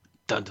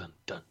Dun dun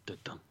dun dun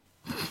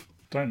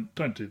dun.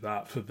 Don't do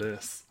that for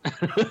this.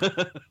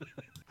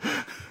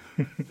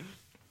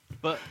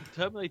 But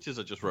Terminators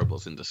are just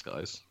robots in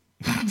disguise.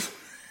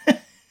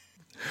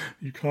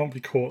 You can't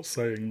be caught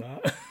saying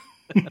that.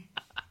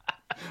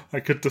 I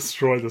could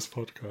destroy this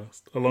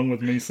podcast, along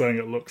with me saying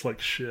it looks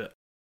like shit.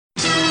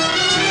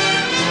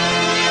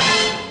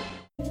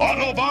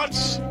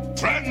 Autobots,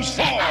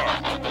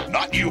 transform!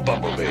 Not you,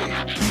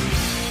 Bumblebee.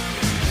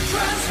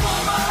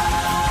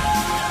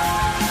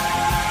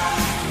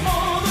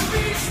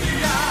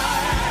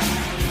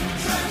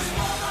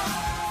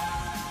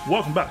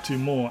 Welcome back to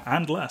More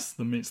and Less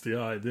Than Meets the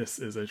Eye. This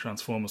is a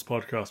Transformers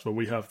podcast where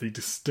we have the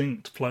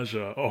distinct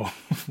pleasure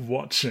of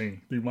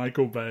watching the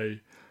Michael Bay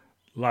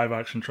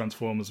live-action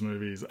Transformers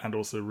movies and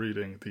also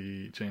reading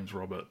the James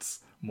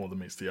Roberts More Than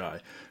Meets the Eye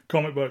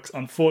comic books.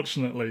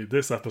 Unfortunately,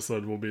 this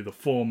episode will be the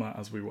former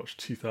as we watch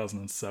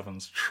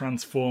 2007's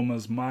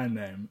Transformers. My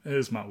name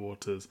is Matt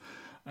Waters.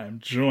 I am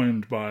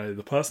joined by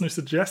the person who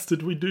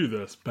suggested we do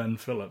this, Ben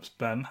Phillips.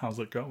 Ben, how's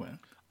it going?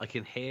 I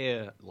can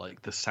hear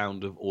like the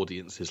sound of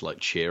audiences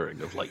like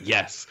cheering of like,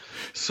 yes,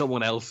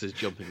 someone else is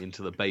jumping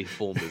into the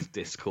Bayformers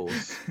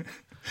discourse.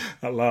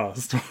 At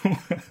last.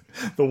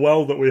 The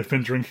well that we have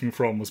been drinking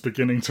from was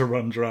beginning to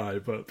run dry,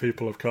 but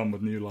people have come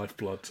with new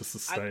lifeblood to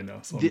sustain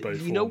us on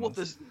Bayformers. You know what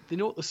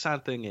the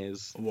sad thing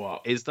is?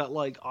 What? Is that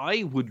like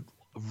I would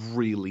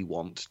really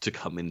want to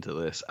come into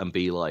this and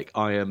be like,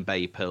 I am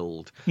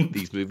Bay-pilled.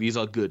 These movies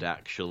are good,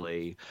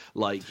 actually.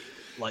 Like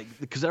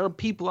because there are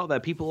people out there,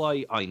 people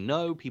I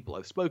know, people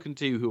I've spoken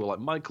to who are like,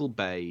 Michael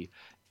Bay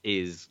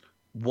is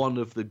one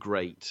of the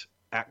great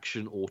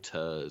action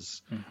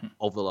auteurs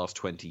of the last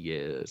 20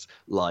 years.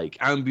 Like,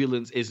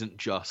 Ambulance isn't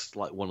just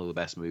like one of the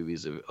best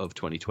movies of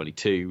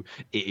 2022.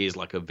 It is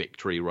like a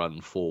victory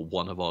run for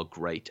one of our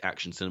great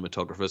action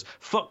cinematographers.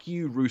 Fuck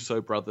you, Russo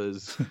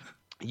brothers.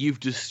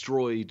 You've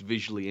destroyed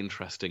visually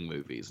interesting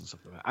movies and stuff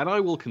like that. And I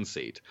will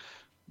concede,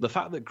 the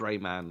fact that Grey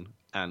Man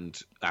and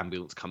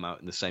Ambulance come out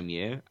in the same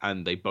year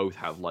and they both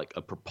have like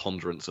a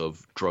preponderance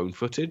of drone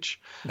footage,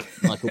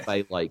 Michael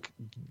Bay like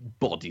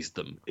bodies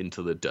them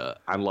into the dirt.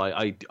 And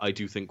like I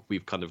do think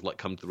we've kind of like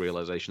come to the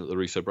realization that the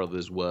Russo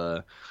brothers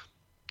were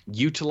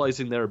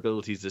utilizing their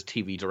abilities as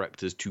TV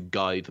directors to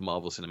guide the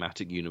Marvel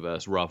Cinematic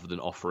Universe rather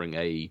than offering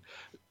a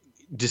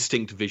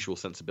distinct visual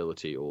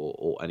sensibility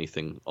or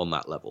anything on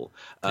that level.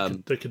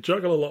 They could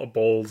juggle a lot of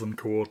balls and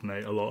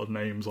coordinate a lot of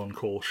names on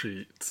call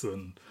sheets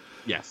and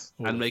yes,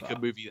 and make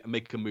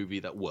a movie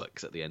that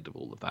works at the end of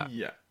all of that.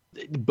 Yeah.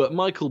 But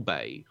Michael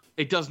Bay,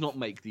 it does not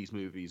make these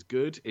movies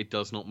good. It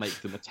does not make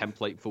them a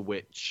template for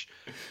which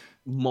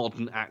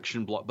modern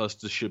action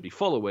blockbusters should be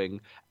following.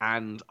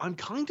 And I'm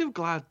kind of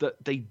glad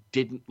that they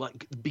didn't,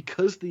 like,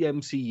 because the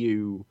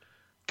MCU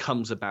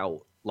comes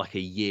about like a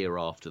year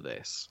after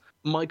this.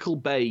 Michael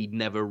Bay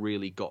never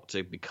really got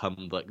to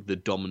become like the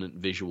dominant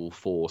visual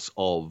force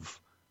of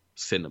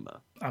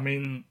cinema. I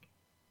mean,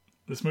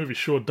 this movie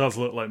sure does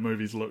look like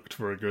movies looked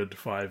for a good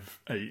 5,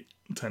 8,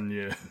 10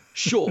 years.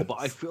 Sure, but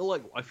I feel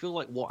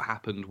like what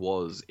happened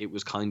was it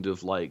was kind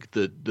of like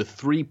the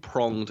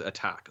three-pronged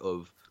attack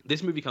of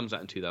this movie comes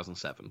out in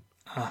 2007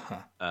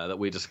 that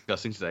we're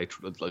discussing today.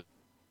 Like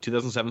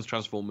 2007's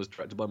Transformers,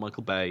 directed by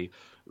Michael Bay,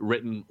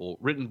 written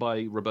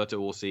by Roberto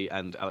Orci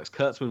and Alex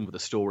Kurtzman, with a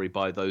story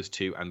by those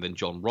two, and then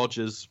John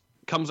Rogers.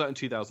 Comes out in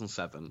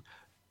 2007.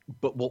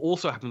 But what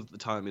also happens at the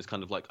time is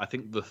kind of like, I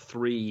think the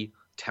three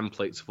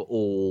templates for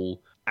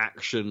all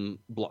action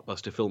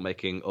blockbuster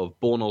filmmaking of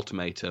Bourne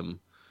Ultimatum,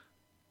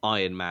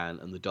 Iron Man,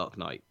 and The Dark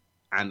Knight.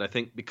 And I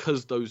think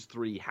because those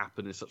three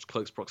happen in such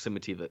close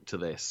proximity to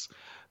this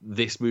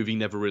movie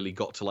never really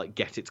got to like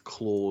get its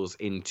claws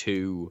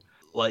into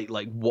like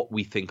what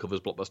we think of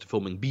as blockbuster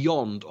filming,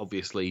 beyond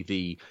obviously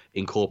the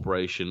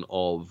incorporation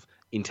of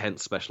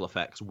intense special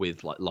effects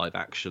with like live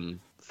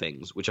action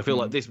things, which I feel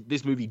like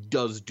this movie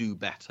does do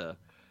better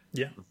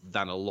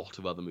than a lot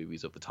of other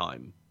movies of the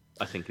time.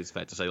 I think it's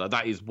fair to say like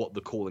that is what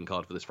the calling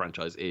card for this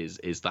franchise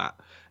is that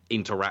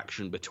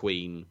interaction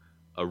between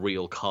a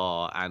real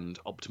car and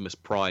Optimus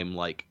Prime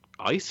like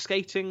ice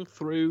skating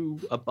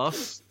through a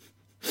bus.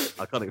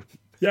 I can't even...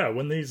 Yeah,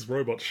 when these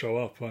robots show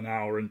up an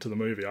hour into the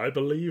movie, I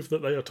believe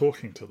that they are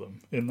talking to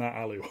them in that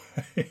alleyway.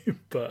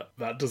 But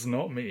that does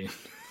not mean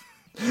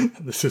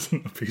this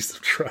isn't a piece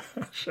of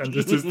trash. And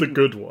this is the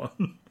good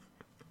one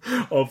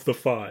of the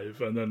 5.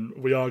 And then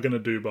we are going to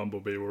do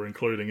Bumblebee. We're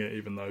including it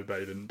even though Bay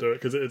didn't do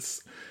it. Because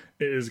it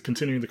is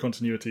continuing the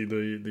continuity,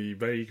 the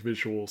vague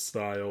visual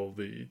style,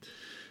 it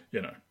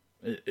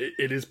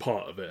is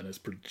part of it. And it's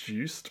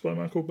produced by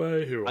Michael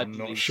Bay, who I'm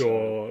not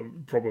sure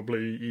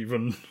probably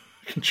even...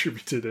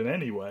 contributed in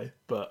any way,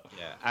 but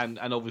yeah, and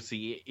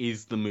obviously it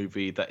is the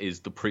movie that is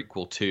the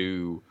prequel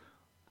to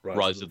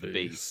Rise of the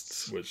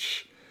Beasts,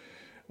 which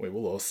we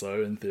will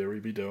also, in theory,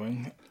 be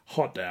doing.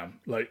 Hot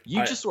damn! Like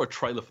you just saw a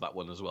trailer for that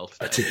one as well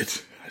today. I did.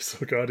 I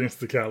saw Guardians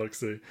of the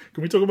Galaxy.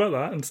 Can we talk about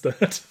that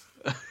instead?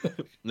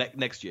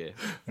 Next year.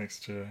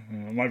 Next year.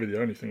 Yeah, it might be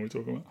the only thing we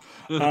talk about.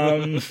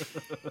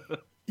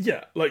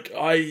 Yeah, like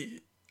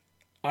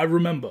I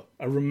remember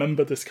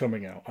this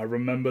coming out. I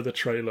remember the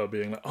trailer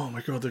being like, oh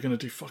my god, they're going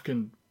to do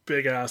fucking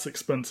big-ass,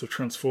 expensive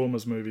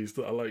Transformers movies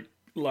that are like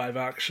live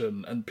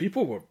action, and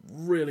people were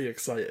really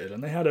excited,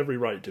 and they had every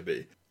right to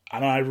be.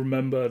 And I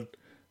remember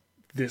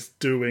this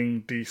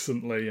doing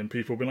decently, and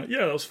people being like,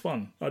 yeah, that was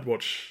fun. I'd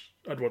watch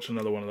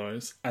another one of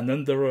those. And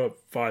then there are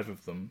 5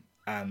 of them,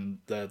 and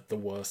they're the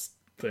worst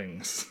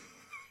things.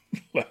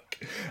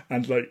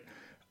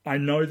 I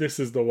know this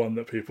is the one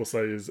that people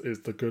say is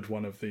the good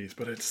one of these,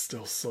 but it's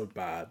still so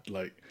bad.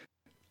 Like,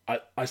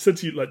 I said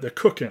to you, like, they're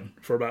cooking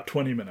for about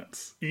 20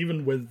 minutes,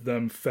 even with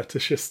them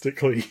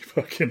fetishistically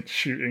fucking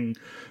shooting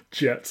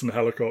jets and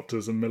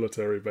helicopters and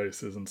military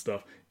bases and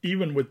stuff.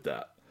 Even with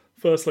that,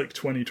 first, like,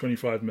 20,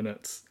 25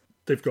 minutes,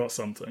 they've got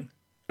something.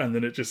 And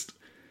then it just,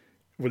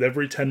 with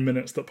every 10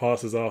 minutes that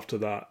passes after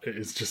that, it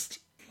is just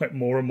like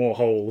more and more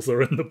holes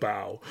are in the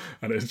bow,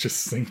 and it's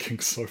just sinking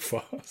so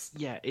fast.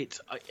 Yeah,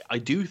 I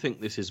do think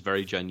this is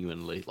very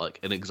genuinely like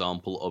an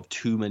example of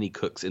too many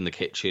cooks in the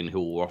kitchen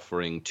who are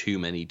offering too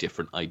many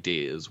different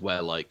ideas,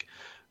 where like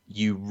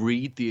you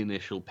read the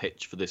initial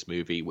pitch for this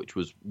movie, which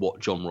was what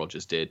John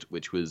Rogers did,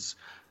 which was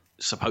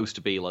supposed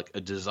to be like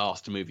a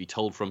disaster movie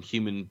told from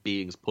human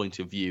beings' point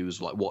of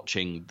views, like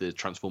watching the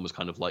Transformers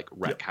kind of like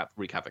wreak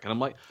havoc. And I'm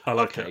like, I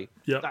like okay,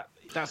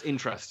 that's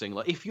interesting.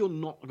 Like, if you're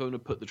not going to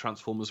put the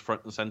Transformers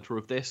front and center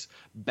of this,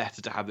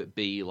 better to have it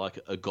be like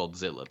a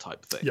Godzilla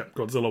type thing. Yeah,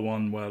 Godzilla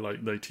 1, where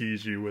like they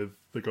tease you with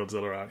the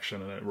Godzilla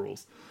action and it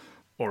rules.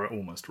 Or it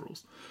almost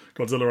rules.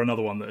 Godzilla,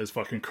 another one that is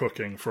fucking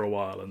cooking for a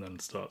while and then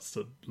starts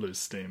to lose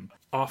steam.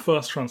 Our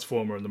first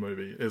Transformer in the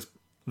movie is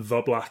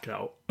the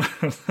Blackout,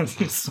 as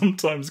he's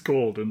sometimes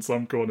called in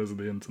some corners of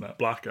the internet,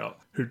 Blackout,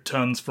 who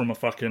turns from a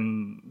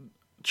fucking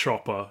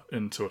chopper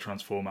into a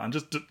Transformer and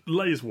just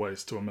lays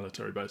waste to a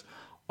military base.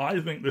 I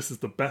think this is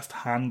the best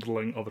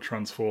handling of a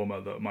Transformer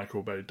that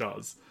Michael Bay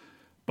does,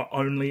 but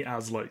only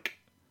as like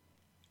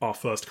our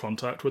first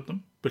contact with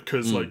them,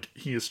 because like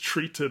he is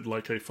treated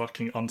like a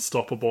fucking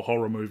unstoppable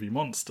horror movie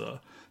monster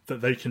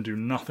that they can do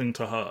nothing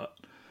to hurt.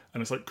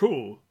 And it's like,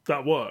 cool,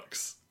 that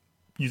works.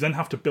 You then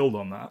have to build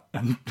on that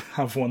and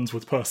have ones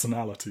with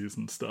personalities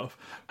and stuff.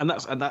 And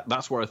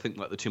that's where I think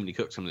like the too many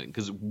cooks come in,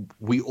 because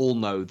we all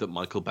know that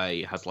Michael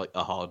Bay has like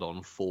a hard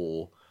on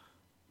for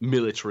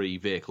military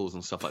vehicles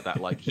and stuff like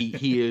that. Like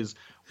he is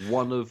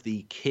one of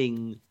the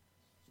king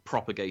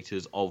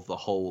propagators of the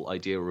whole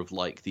idea of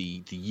like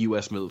the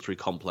US military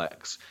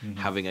complex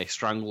having a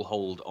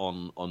stranglehold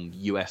on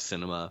US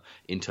cinema,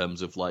 in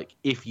terms of like,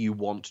 if you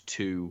want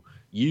to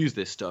use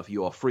this stuff,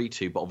 you are free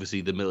to, but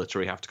obviously the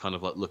military have to kind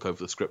of like look over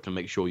the script and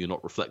make sure you're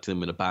not reflecting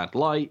them in a bad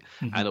light.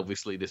 And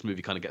obviously this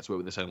movie kind of gets away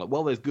with it, saying like,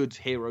 well, there's good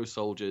hero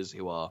soldiers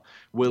who are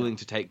willing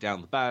to take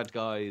down the bad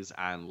guys,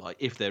 and like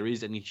if there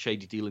is any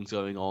shady dealings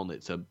going on,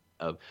 it's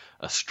a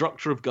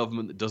structure of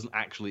government that doesn't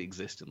actually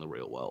exist in the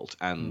real world.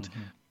 And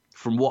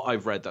from what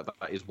I've read, that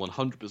is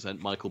 100%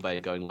 Michael Bay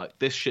going like,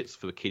 this shit's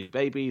for kid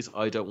babies.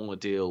 I don't want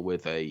to deal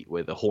with a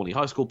horny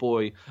high school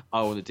boy.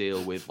 I want to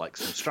deal with like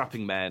some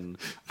strapping men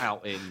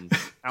out in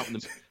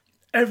the...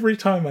 Every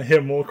time I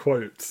hear more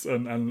quotes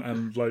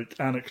and like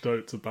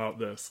anecdotes about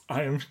this,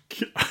 I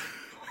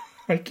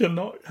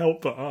cannot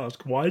help but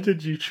ask, why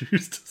did you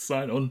choose to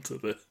sign on to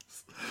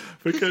this?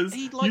 Because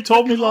you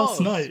told me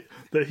last night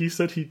that he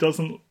said he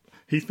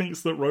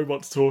thinks that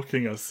robots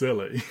talking are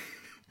silly.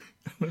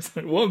 And it's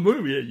like, what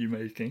movie are you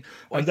making?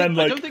 Well, and then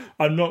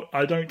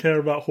I don't care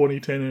about horny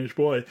teenage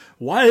boy.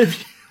 Why does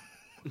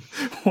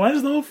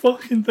the whole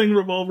fucking thing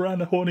revolve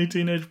around a horny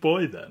teenage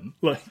boy then?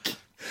 Like,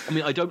 I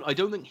mean, I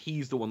don't think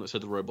he's the one that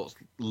said the robots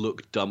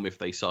look dumb if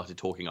they started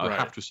talking. I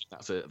have to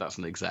assume that's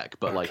an exec,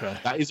 but like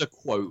that is a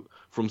quote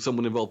from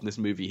someone involved in this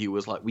movie who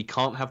was like, we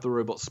can't have the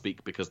robots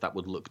speak because that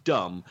would look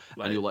dumb.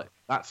 Right. And you're like,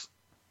 that's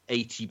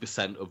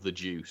 80% of the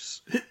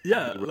juice.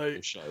 Yeah,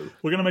 like, show.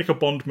 We're gonna make a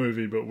Bond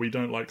movie, but we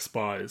don't like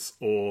spies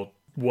or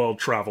world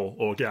travel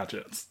or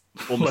gadgets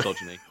or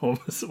misogyny.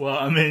 Well,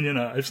 I mean, you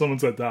know, if someone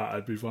said that,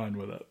 I'd be fine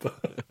with it.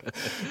 But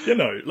you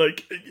know,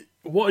 like,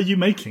 what are you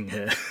making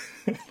here?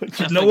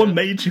 Like, no one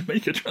made you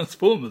make a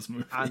Transformers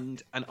movie.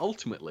 And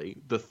ultimately,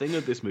 the thing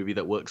of this movie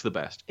that works the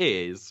best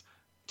is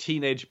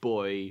teenage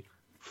boy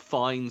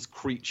finds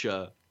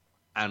creature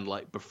and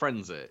like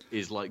befriends it,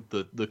 is like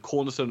the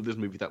cornerstone of this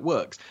movie that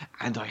works.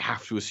 And I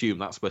have to assume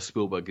that's where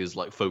Spielberg is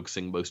like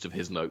focusing most of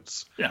his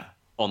notes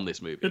on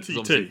this movie. It's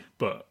E.T.,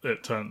 but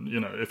it turned, you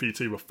know, if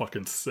E.T. were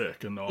fucking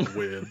sick and not a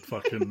weird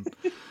fucking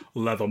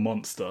leather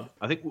monster.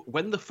 I think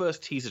when the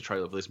first teaser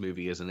trailer for this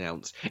movie is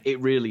announced,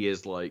 it really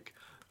is like,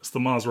 it's the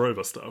Mars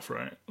Rover stuff,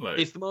 right? Like,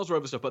 it's the Mars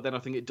Rover stuff, but then I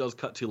think it does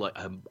cut to like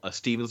a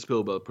Steven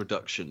Spielberg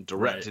production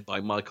directed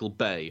by Michael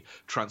Bay,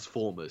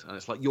 Transformers, and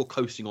it's like you're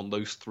coasting on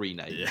those three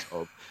names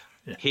of...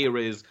 Yeah. Here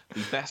is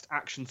the best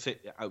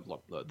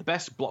the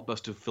best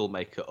blockbuster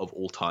filmmaker of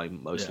all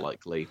time, most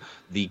likely.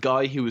 The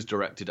guy who has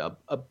directed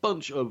a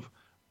bunch of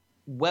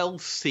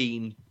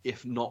well-seen,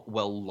 if not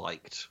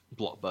well-liked,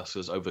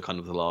 blockbusters over kind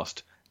of the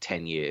last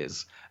 10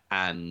 years,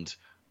 and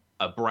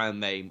a brand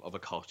name of a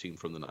cartoon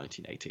from the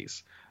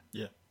 1980s.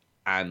 Yeah.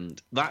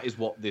 And that is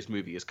what this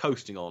movie is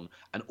coasting on.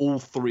 And all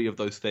three of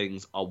those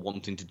things are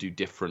wanting to do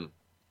different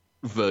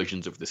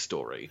versions of this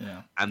story.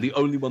 Yeah. And the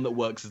only one that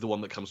works is the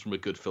one that comes from a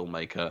good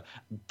filmmaker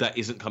that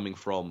isn't coming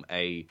from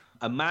a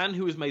man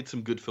who has made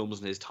some good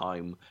films in his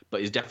time,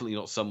 but is definitely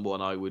not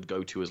someone I would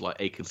go to as like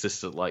a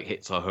consistent like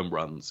hits or home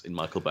runs in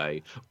Michael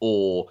Bay,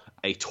 or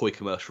a toy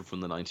commercial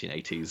from the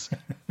 1980s.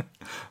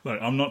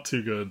 Look, I'm not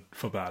too good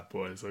for Bad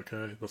Boys,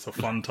 okay? That's a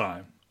fun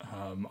time.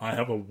 I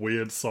have a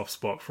weird soft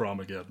spot for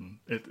Armageddon.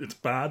 It's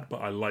bad, but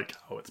I like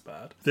how it's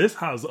bad. This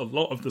has a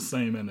lot of the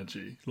same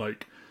energy.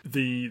 Like,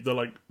 the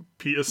like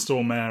Peter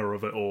Stormare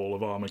of it all,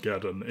 of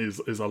Armageddon,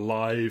 is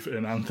alive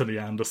in Anthony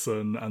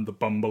Anderson and the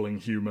bumbling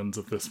humans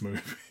of this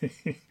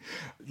movie.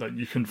 Like,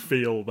 you can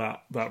feel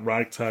that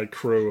ragtag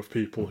crew of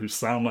people who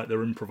sound like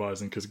they're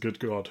improvising, because good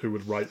God, who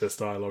would write this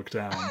dialogue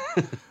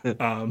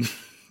down?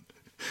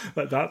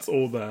 Like, that's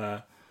all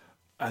there.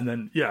 And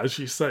then, yeah, as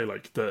you say,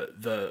 like,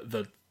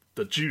 the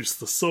juice,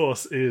 the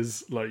sauce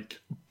is, like,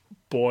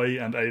 boy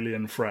and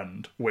alien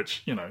friend,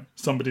 which, you know,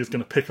 somebody's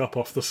going to pick up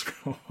off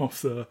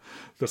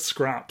the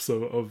scraps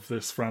of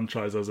this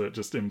franchise as it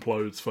just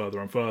implodes further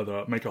and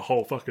further, make a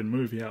whole fucking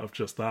movie out of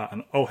just that,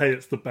 and oh hey,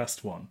 it's the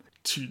best one.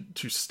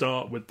 To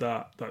start with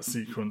that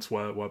sequence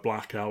where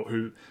Blackout,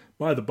 who,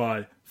 by the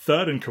by,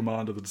 third in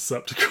command of the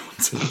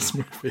Decepticons in this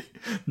movie,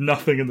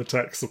 nothing in the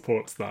text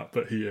supports that,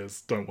 but he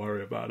is. Don't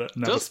worry about it.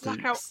 Never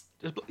speaks.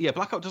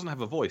 Blackout doesn't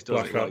have a voice, does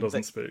Blackout it?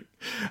 doesn't speak.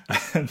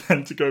 And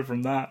then to go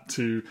from that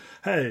to,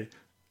 hey,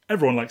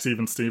 everyone likes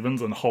Even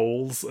Stevens and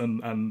Holes,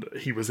 and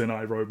he was in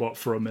iRobot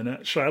for a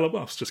minute. Shia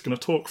LaBeouf's just going to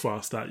talk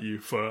fast at you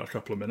for a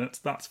couple of minutes.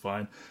 That's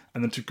fine.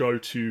 And then to go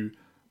to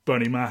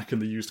Bernie Mac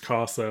and the used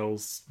car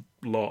sales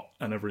lot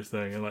and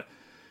everything, and like,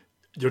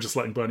 you're just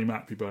letting Bernie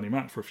Mac be Bernie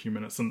Mac for a few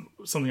minutes. And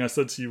something I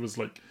said to you was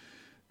like,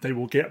 they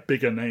will get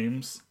bigger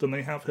names than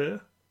they have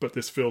here, but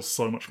this feels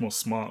so much more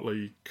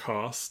smartly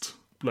cast.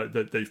 Like,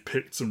 they've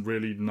picked some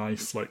really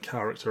nice like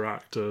character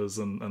actors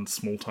and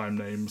small time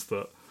names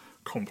that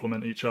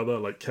complement each other.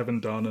 Like Kevin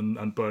Dunn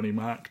and Bernie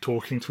Mac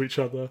talking to each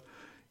other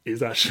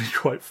is actually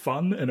quite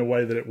fun in a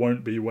way that it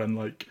won't be when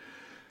like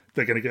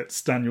they're going to get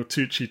Daniel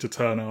Tucci to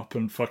turn up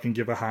and fucking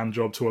give a hand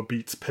job to a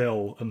Beats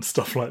pill and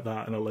stuff like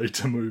that in a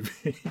later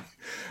movie.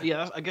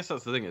 Yeah, I guess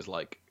that's the thing, is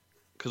like,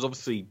 because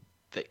obviously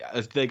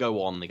as they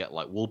go on, they get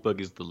like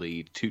Wahlberg is the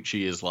lead,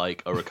 Tucci is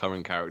like a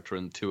recurring character,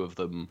 and two of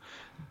them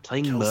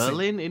playing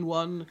Merlin in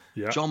one.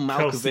 Yeah. John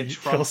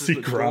Malkovich, Kelsey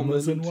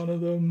Grammer's in one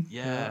of them.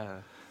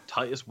 Yeah.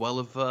 Titus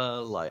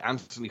Welliver, like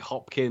Anthony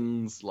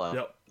Hopkins, like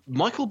Yep.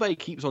 Michael Bay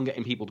keeps on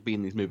getting people to be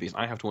in these movies.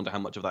 I have to wonder how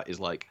much of that is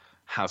like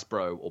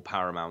Hasbro or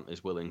Paramount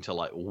is willing to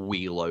like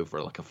wheel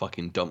over like a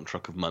fucking dump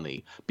truck of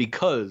money.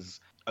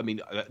 Because, I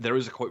mean, there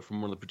is a quote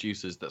from one of the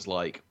producers that's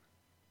like,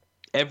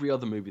 every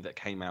other movie that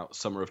came out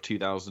summer of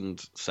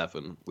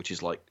 2007, which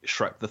is like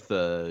Shrek the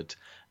Third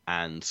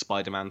and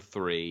Spider-Man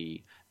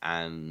 3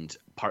 and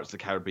Pirates of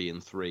the Caribbean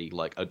 3,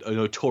 like a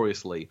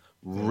notoriously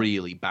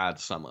really bad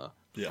summer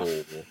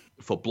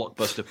for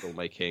blockbuster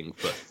filmmaking,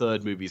 for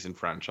third movies in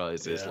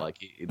franchises. Like,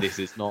 this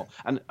is not,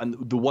 and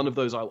the one of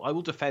those, I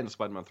will defend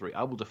Spider-Man 3,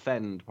 I will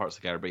defend Pirates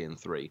of the Caribbean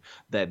 3.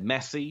 They're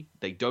messy,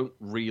 they don't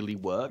really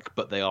work,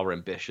 but they are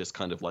ambitious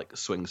kind of like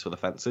swings for the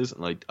fences,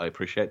 and I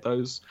appreciate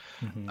those.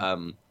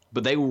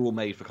 But they were all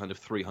made for kind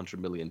of $300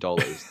 million.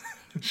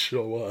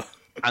 Sure were.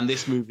 And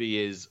this movie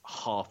is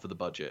half of the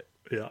budget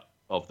Yeah.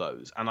 of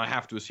those. And I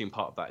have to assume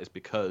part of that is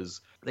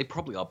because they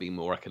probably are being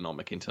more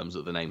economic in terms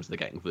of the names they're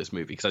getting for this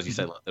movie. Because as you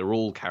say, like, they're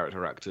all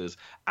character actors.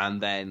 And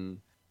then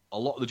a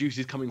lot of the juice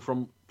is coming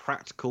from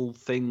practical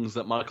things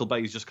that Michael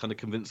Bay's just kind of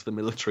convinced the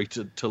military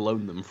to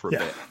loan them for a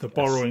bit. They're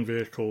borrowing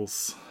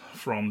vehicles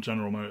from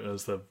General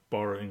Motors. They're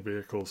borrowing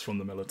vehicles from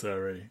the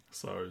military.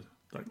 So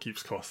that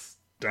keeps costs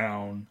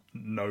down.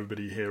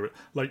 Nobody here,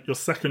 like, your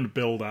second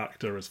build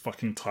actor is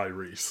fucking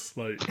Tyrese.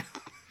 Like,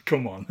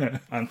 come on.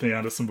 Anthony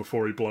Anderson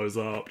before he blows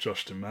up,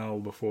 Josh Duhamel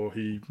before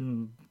he,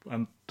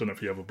 I don't know if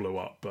he ever blew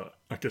up, but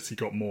I guess he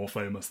got more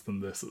famous than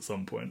this at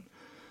some point.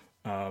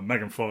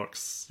 Megan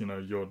Fox, you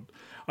know,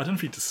 I don't know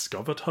if he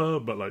discovered her,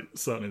 but like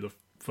certainly the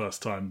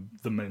first time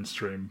the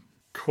mainstream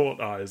caught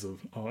eyes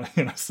of,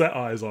 set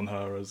eyes on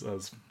her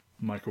as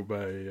Michael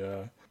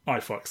Bay eye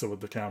fucks her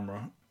with the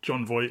camera.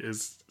 John Voight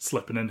is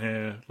slipping in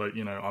here, like,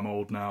 you know, I'm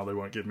old now, they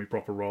won't give me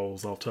proper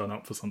roles, I'll turn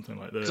up for something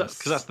like this.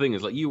 Because that's the thing,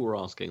 is like, you were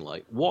asking,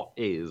 like, what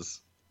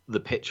is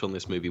the pitch on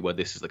this movie where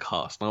this is the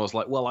cast? And I was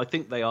like, well, I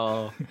think they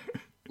are,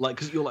 like,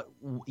 because you're like,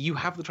 you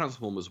have the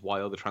Transformers,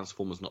 why are the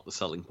Transformers not the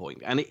selling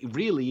point? And it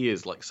really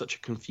is, like, such a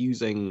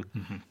confusing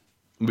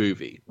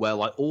movie, where,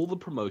 like, all the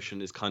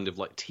promotion is kind of,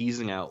 like,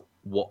 teasing out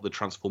what the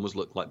Transformers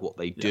look like, what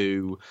they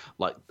do.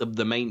 Like,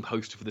 the main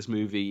poster for this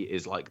movie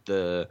is, like,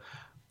 the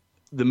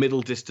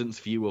middle distance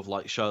view of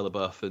like Shia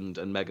LaBeouf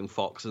and Megan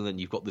Fox, and then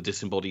you've got the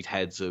disembodied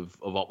heads of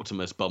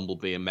Optimus,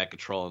 Bumblebee, and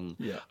Megatron,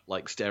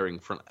 like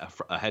staring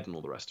ahead and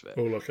all the rest of it.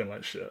 All looking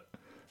like shit.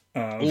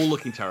 All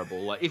looking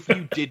terrible. Like, if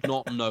you did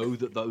not know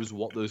that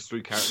what those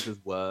three characters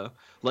were,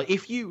 like,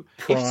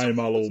 Prime,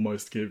 I'll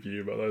almost give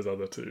you, but those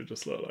other two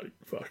just look like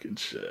fucking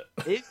shit.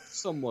 If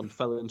someone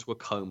fell into a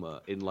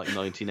coma in like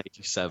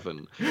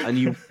 1987 and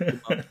you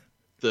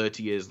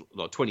 30 years,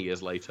 like 20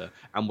 years later,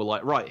 and were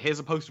like, right, here's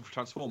a poster for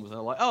Transformers, and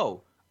they're like,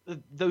 oh,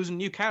 those are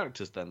new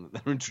characters then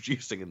that they're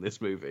introducing in this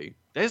movie.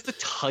 There's the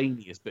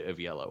tiniest bit of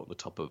yellow on the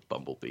top of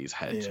Bumblebee's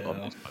head on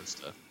this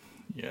poster.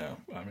 Yeah,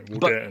 I mean, we'll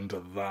get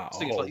into that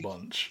a whole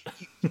bunch.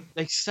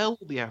 They sell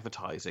the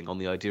advertising on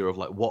the idea of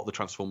like what the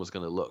Transformers are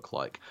going to look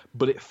like,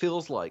 but it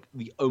feels like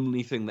the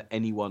only thing that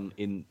anyone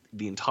in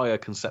the entire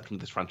conception of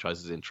this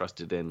franchise is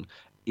interested in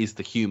is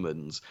the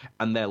humans,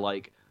 and they're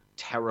like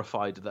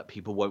terrified that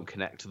people won't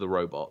connect to the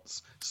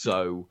robots.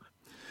 So,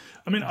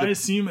 I mean, I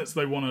assume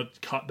they want to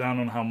cut down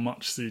on how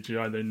much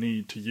CGI they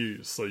need to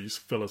use, so you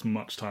fill as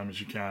much time as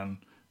you can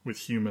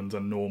with humans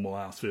and normal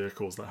ass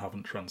vehicles that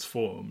haven't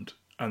transformed.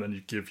 And then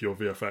you give your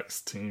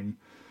VFX team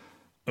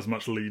as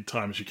much lead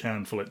time as you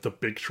can for like the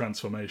big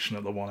transformation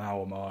at the 1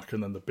 hour mark,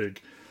 and then the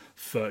big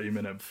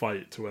 30-minute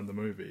fight to end the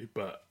movie.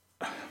 But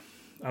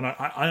and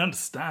I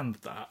understand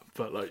that,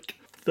 but like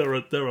there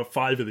are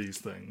 5 of these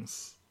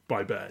things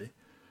by Bay,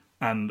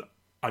 and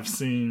I've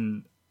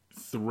seen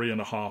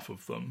 3.5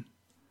 of them,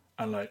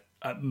 and like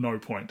at no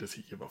point does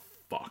he give a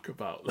fuck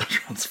about the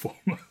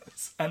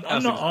Transformers. And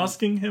I'm not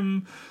asking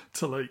him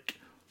to like,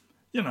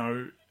 you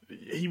know.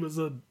 He was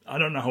I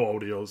don't know how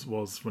old he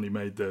was when he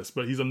made this,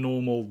 but he's a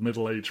normal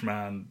middle-aged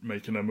man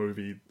making a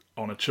movie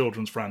on a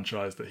children's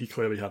franchise that he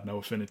clearly had no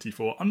affinity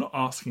for. I'm not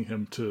asking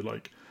him to,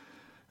 like,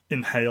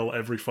 inhale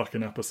every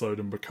fucking episode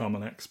and become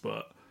an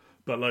expert.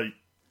 But, like,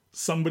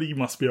 somebody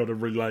must be able to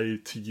relay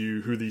to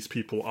you who these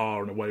people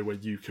are in a way where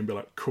you can be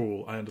like,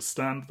 cool, I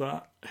understand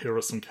that. Here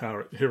are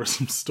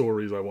some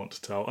stories I want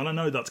to tell. And I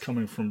know that's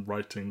coming from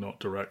writing,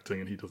 not directing,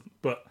 and he doesn't.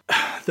 But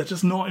they're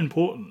just not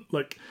important.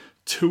 Like,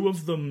 2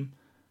 of them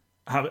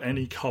have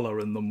any colour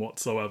in them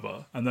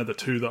whatsoever, and they're the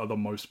 2 that are the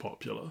most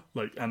popular.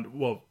 Like, and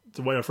well,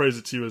 the way I phrase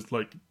it to you is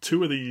like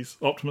 2 of these,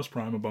 Optimus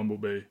Prime and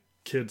Bumblebee,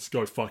 kids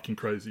go fucking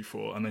crazy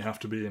for, and they have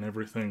to be in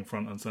everything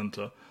front and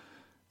centre.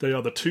 They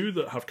are the 2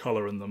 that have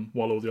colour in them,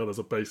 while all the others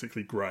are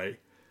basically grey.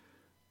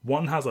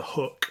 One has a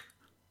hook,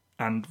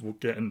 and we'll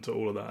get into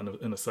all of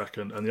that in a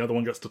second, and the other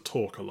one gets to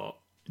talk a lot.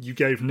 You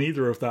gave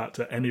neither of that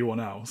to anyone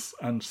else,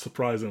 and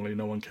surprisingly,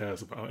 no one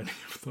cares about any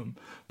of them.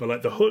 But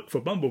like the hook for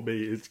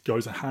Bumblebee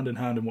goes hand in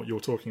hand in what you're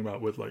talking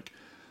about with like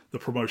the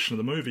promotion of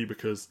the movie,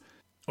 because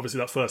obviously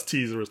that first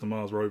teaser is the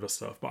Mars rover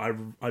stuff. But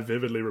I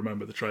vividly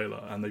remember the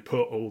trailer, and they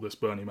put all this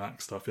Bernie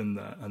Mac stuff in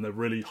there, and they're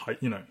really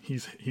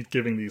he's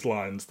giving these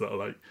lines that are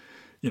like,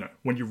 you know,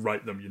 when you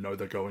write them, you know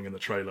they're going in the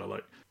trailer.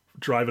 Like,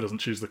 driver doesn't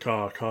choose the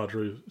car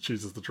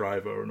chooses the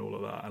driver, and all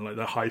of that, and like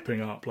they're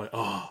hyping up like,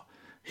 oh,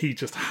 he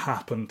just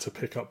happened to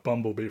pick up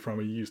Bumblebee from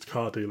a used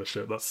car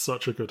dealership. That's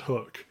such a good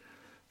hook.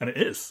 And it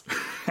is.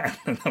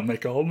 And they'll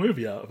make a whole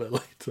movie out of it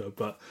later.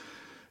 But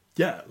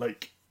yeah,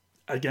 like,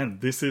 again,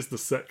 this is the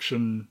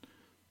section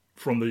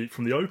from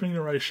the opening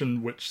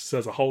narration which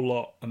says a whole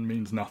lot and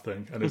means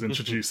nothing, and is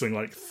introducing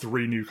like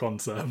 3 new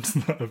concepts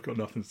that have got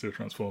nothing to do with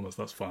Transformers.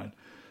 That's fine.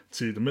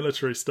 To the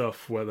military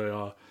stuff where they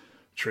are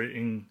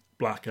treating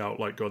Blackout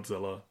like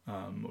Godzilla,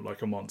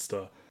 like a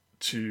monster.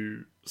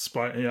 To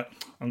Spike, yeah,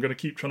 I'm going to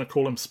keep trying to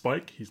call him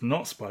Spike. He's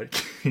not Spike,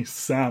 he's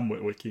Sam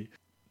Witwicky.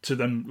 To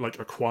them, like,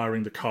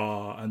 acquiring the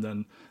car, and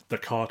then the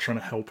car trying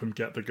to help him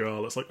get the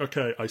girl. It's like,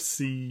 okay, I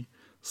see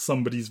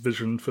somebody's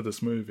vision for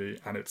this movie,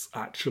 and it's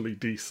actually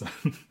decent.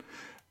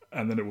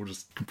 And then it will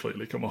just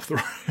completely come off the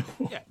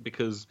rail. Yeah,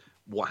 because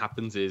what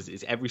happens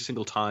is every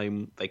single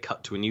time they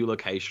cut to a new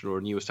location or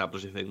a new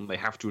establishing thing, they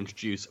have to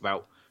introduce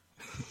about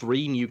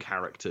 3 new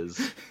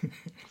characters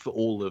for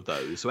all of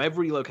those. So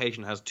every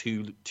location has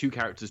two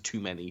characters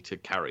too many to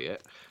carry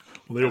it.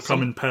 Well, they all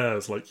come in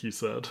pairs, like you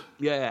said.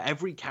 Yeah,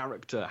 every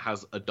character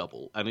has a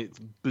double, and it's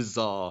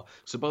bizarre.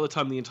 So by the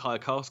time the entire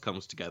cast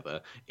comes together,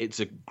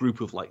 it's a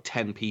group of like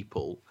 10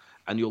 people,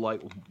 and you're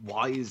like,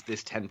 why is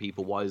this 10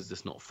 people? Why is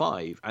this not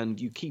 5? And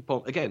you keep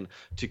on, again,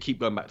 to keep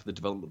going back to the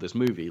development of this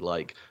movie,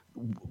 like,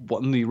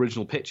 one of the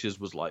original pitches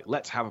was like,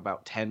 let's have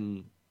about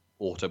 10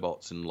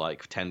 Autobots and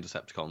like 10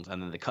 Decepticons,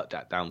 and then they cut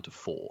that down to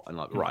 4, and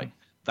like, right,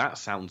 that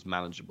sounds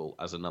manageable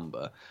as a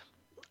number.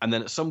 And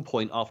then at some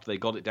point after they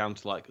got it down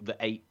to like the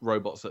 8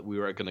 robots that we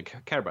were going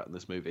to care about in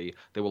this movie,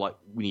 they were like,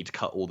 we need to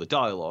cut all the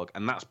dialogue,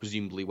 and that's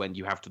presumably when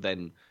you have to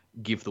then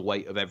give the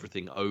weight of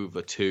everything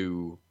over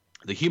to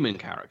the human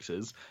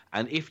characters.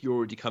 And if you're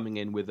already coming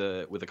in with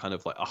a kind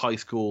of like a high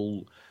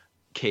school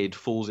kid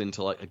falls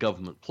into like a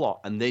government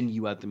plot, and then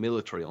you add the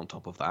military on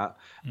top of that,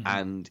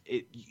 and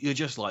you're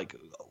just like,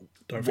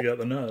 don't forget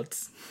the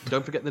nerds.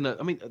 Don't forget the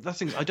nerds. I mean, that's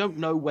things. I don't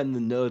know when the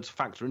nerds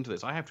factor into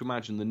this. I have to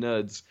imagine the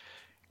nerds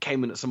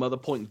came in at some other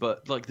point,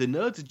 but like the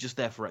nerds are just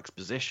there for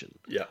exposition.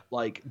 Yeah.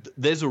 Like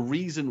there's a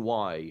reason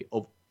why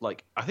of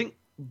like I think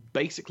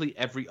basically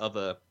every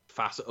other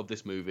facet of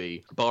this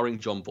movie, barring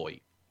John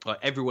Voight, like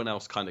everyone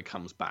else kind of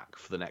comes back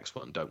for the next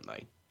one, don't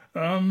they?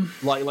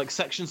 Like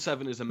Section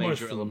 7 is a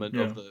major element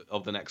yeah.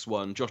 of the next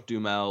one. Josh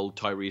Duhamel,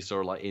 Tyrese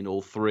are like in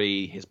all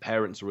three. His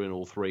parents are in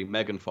all three.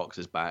 Megan Fox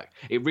is back.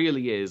 It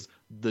really is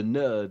the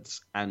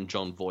nerds and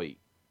Jon Voight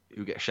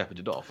who get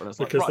shepherded off, and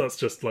it's like, because that's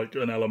just like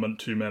an element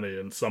too many,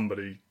 and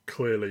somebody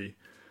clearly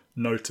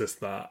noticed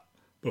that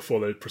before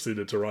they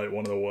proceeded to write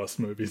one of the worst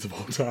movies of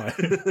all time.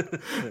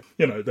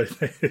 You know, they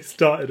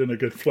started in a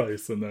good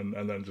place and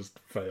then just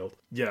failed.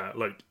 Yeah,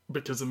 like,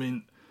 because I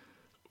mean,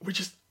 we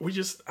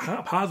just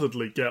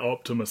haphazardly get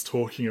Optimus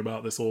talking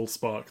about this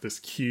Allspark, this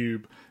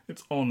cube.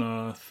 It's on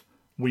Earth.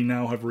 We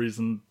now have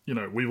reason, you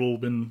know, we've all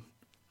been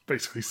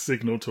basically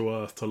signaled to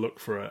Earth to look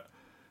for it.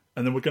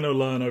 And then we're going to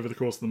learn over the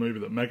course of the movie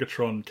that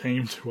Megatron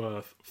came to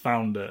Earth,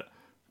 found it,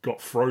 got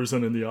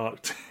frozen in the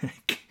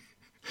Arctic.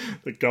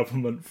 The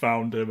government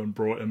found him and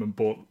brought him and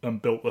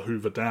built the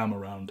Hoover Dam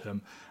around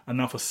him. And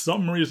now for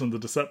some reason the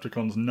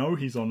Decepticons know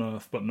he's on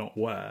Earth but not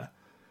where.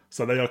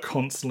 So they are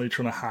constantly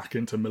trying to hack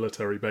into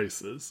military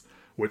bases,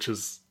 which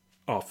is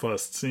our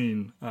first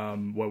scene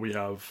where we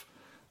have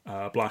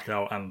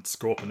Blackout and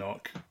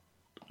Scorponok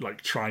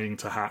like trying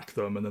to hack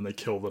them, and then they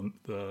kill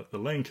the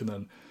link, and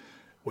then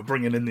we're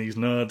bringing in these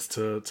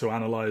nerds to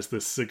analyze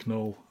this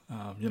signal.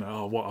 You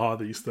know, what are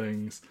these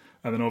things?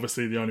 And then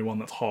obviously the only one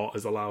that's hot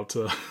is allowed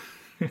to...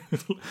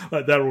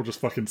 like, they're all just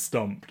fucking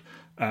stumped.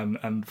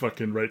 And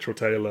fucking Rachel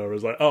Taylor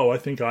is like, oh, I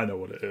think I know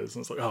what it is.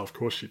 And it's like, oh, of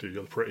course you do.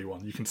 You're the pretty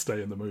one. You can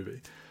stay in the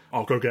movie.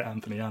 I'll go get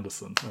Anthony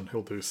Anderson and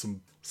he'll do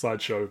some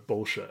sideshow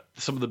bullshit.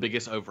 Some of the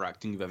biggest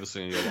overacting you've ever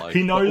seen in your life.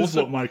 He knows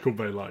also, what Michael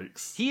Bay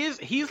likes.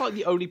 He's like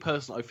the only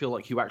person I feel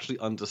like who actually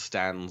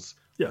understands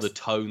the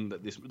tone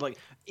that this... Like,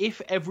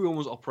 if everyone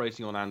was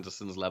operating on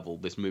Anderson's level,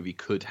 this movie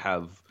could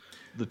have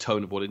the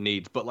tone of what it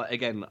needs. But, like,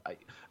 again,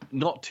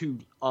 not to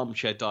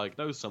armchair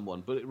diagnose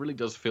someone, but it really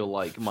does feel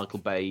like Michael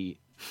Bay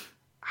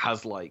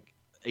has, like,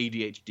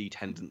 ADHD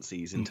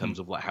tendencies in terms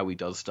of, like, how he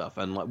does stuff.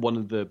 And, like, one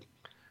of the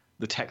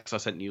texts I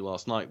sent you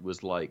last night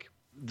was, like,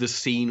 the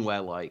scene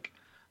where, like...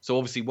 So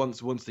obviously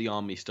once the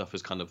army stuff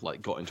has kind of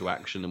like got into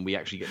action and we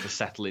actually get to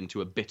settle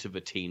into a bit of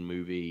a teen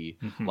movie,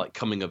 like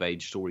coming of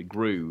age story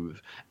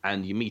groove,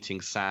 and you're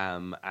meeting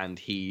Sam and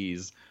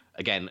he's,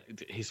 again,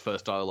 his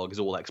first dialogue is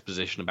all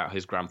exposition about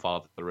his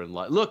grandfather and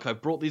like, look,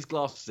 I've brought these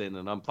glasses in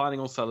and I'm planning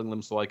on selling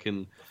them so I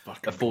can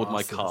afford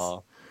my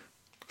car.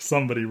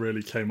 Somebody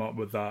really came up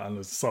with that and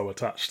is so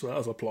attached to that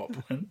as a plot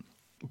point.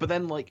 But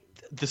then, like,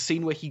 the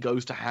scene where he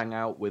goes to hang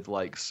out with,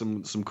 like,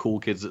 some cool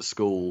kids at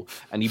school,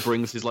 and he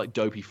brings his, like,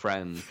 dopey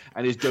friend,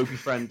 and his dopey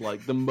friend,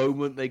 like, the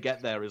moment they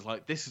get there is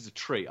like, this is a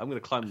tree, I'm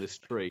going to climb this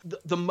tree.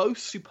 The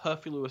most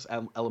superfluous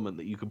element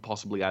that you could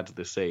possibly add to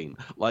this scene,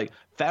 like,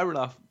 fair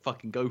enough,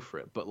 fucking go for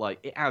it, but, like,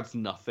 it adds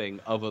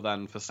nothing other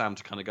than for Sam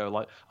to kind of go,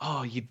 like,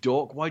 oh, you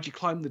dork, why'd you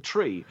climb the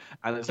tree?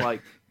 And it's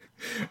like...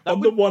 On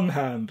the one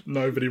hand,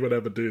 nobody would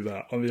ever do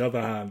that. On the other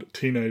hand,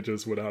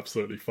 teenagers would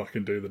absolutely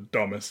fucking do the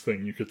dumbest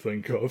thing you could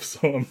think of.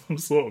 So I'm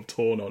sort of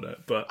torn on it.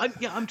 But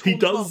I'm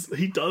torn.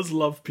 He does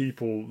love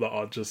people that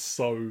are just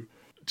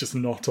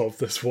not of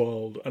this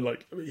world, and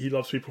like he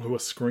loves people who are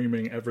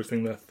screaming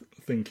everything they're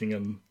thinking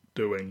and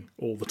doing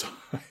all the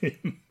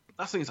time.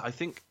 That's the thing. I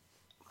think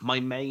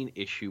my main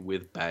issue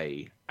with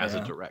Bay as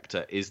a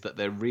director is that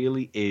there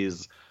really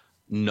is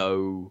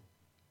no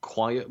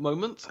quiet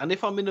moments, and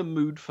if I'm in a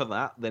mood for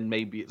that, then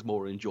maybe it's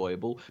more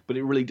enjoyable, but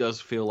it really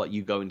does feel like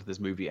you go into this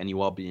movie and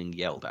you are being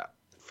yelled at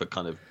for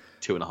kind of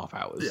 2.5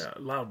 hours. Yeah,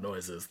 loud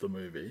noises, the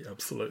movie,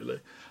 absolutely.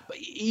 But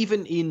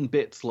even in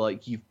bits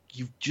like you've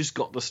just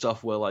got the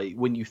stuff where, like,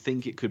 when you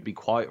think it could be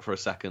quiet for a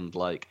second,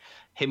 like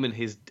him and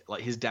his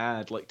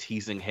dad like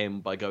teasing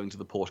him by going to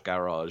the Porsche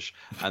garage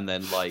and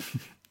then like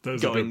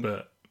there's a good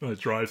bit. They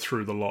drive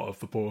through the lot of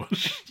the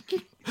Porsche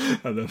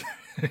and then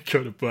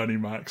go to Bernie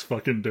Mac's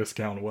fucking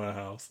discount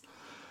warehouse.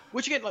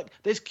 Which again, like,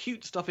 there's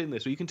cute stuff in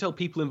this where you can tell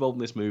people involved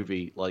in this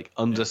movie like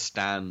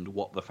understand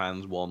what the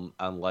fans want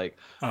and like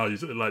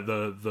like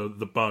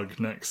the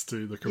bug next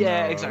to the Camaro.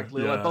 Yeah,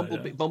 exactly. Yeah,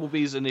 like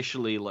Bumblebee's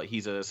initially like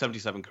he's a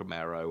 77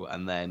 Camaro,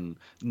 and then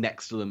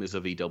next to them is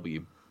a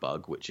VW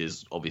Bug, which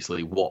is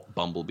obviously what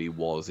Bumblebee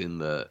was in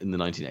the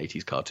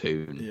 1980s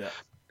cartoon. Yeah.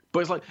 But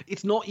it's like,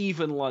 it's not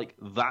even like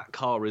that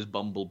car is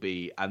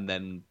Bumblebee and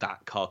then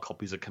that car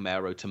copies a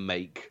Camaro to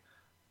make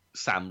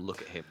Sam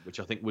look at him, which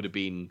I think would have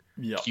been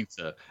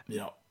cuter.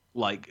 Yeah.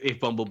 Like if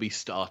Bumblebee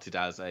started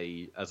as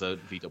a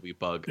VW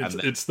Bug.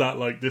 It's that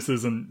like, this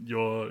isn't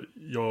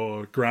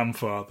your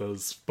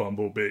grandfather's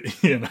Bumblebee,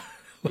 you know?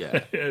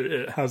 Yeah.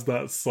 It has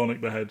that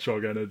Sonic the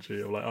Hedgehog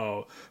energy of like,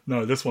 oh,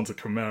 no, this one's a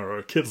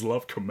Camaro. Kids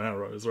love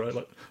Camaros, right?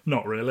 Like,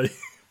 not really.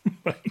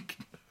 Like...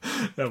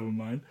 Never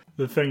mind.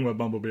 The thing where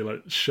Bumblebee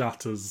like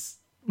shatters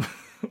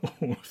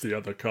all of the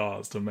other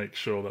cars to make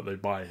sure that they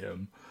buy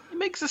him. It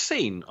makes a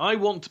scene. I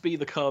want to be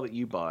the car that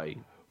you buy.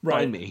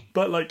 Right. Buy me.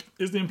 But like,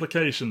 is the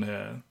implication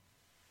here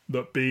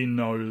that B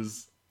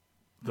knows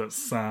that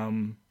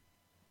Sam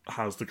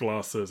has the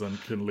glasses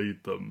and can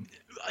lead them?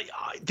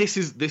 This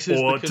is.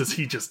 Or does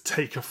he just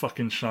take a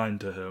fucking shine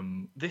to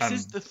him? This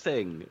is the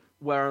thing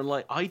where I'm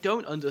like, I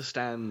don't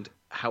understand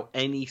how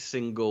any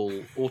single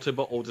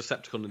Autobot or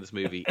Decepticon in this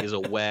movie is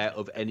aware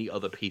of any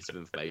other piece of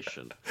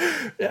information.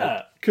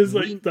 Yeah, because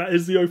that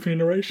is the opening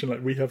narration.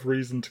 Like, we have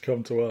reason to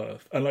come to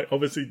Earth, and like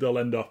obviously they'll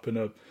end up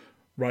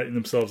writing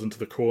themselves into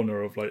the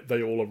corner of like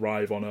they all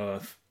arrive on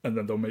Earth, and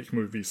then they'll make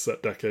movies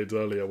set decades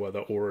earlier where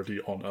they're already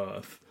on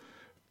Earth.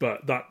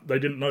 But that they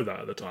didn't know that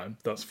at the time.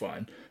 That's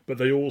fine. But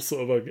they all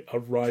sort of are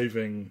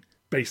arriving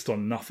based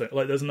on nothing.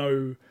 Like, there's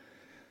no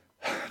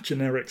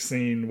generic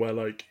scene where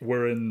like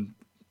we're in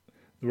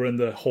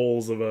the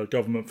halls of a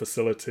government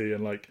facility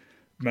and like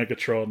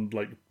Megatron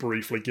like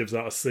briefly gives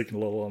out a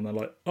signal and they're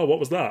like, oh, what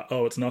was that?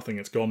 Oh, it's nothing,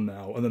 it's gone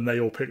now. And then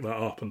they all pick that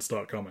up and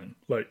start coming.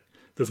 Like,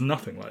 there's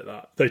nothing like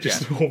that. They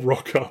just all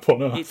rock up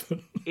on Earth.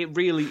 It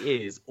really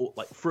is.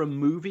 Like, for a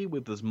movie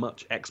with as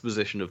much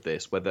exposition of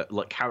this, where the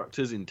like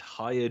characters'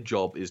 entire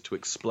job is to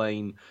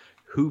explain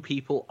who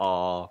people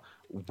are,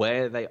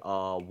 where they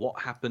are, what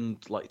happened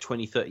like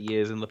 20, 30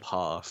 years in the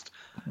past.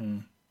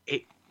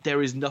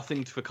 There is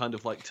nothing for kind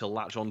of like to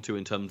latch onto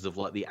in terms of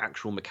like the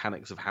actual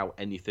mechanics of how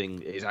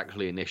anything is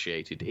actually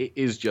initiated. It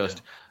is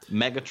just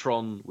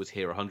Megatron was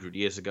here 100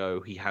 years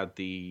ago. He had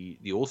the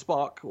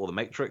Allspark or the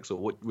Matrix, or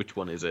which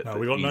one is it? No,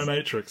 we got no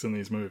Matrix in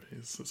these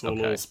movies. It's all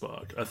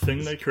Allspark. A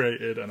thing they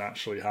created and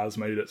actually has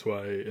made its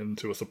way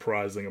into a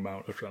surprising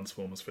amount of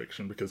Transformers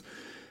fiction, because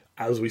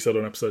as we said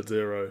on episode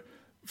 0,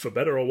 for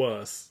better or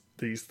worse,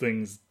 these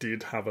things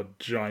did have a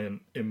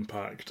giant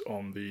impact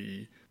on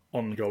the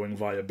ongoing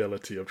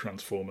viability of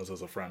Transformers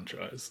as a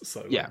franchise.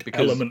 So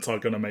because elements are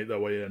going to make their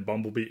way in.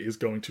 Bumblebee is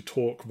going to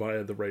talk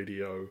via the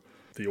radio.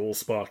 The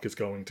Allspark is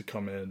going to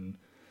come in.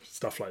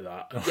 Stuff like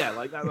that. Yeah,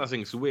 like that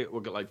thing. So we're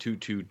like to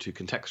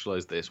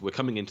contextualize this. We're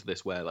coming into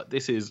this where like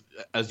this is,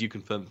 as you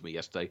confirmed for me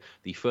yesterday,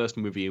 the first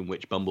movie in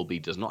which Bumblebee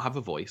does not have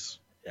a voice.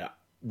 Yeah.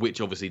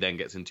 Which obviously then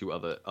gets into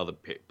other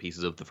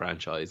pieces of the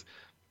franchise.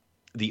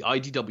 The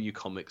IDW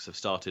comics have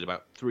started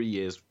about 3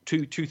 years,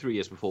 3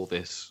 years before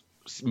this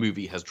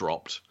movie has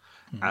dropped.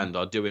 And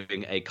are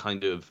doing a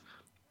kind of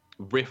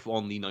riff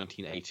on the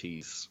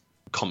 1980s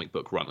comic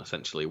book run,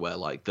 essentially, where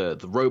like the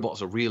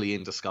robots are really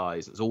in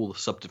disguise. It's all the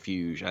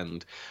subterfuge,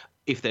 and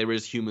if there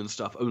is human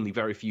stuff, only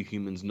very few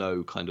humans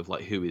know kind of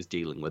like who is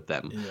dealing with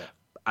them. Yeah.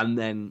 And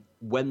then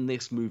when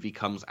this movie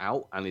comes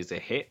out and is a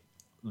hit,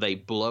 they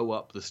blow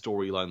up the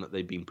storyline that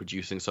they've been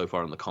producing so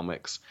far in the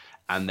comics,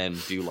 and then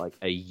do like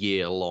a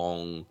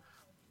year-long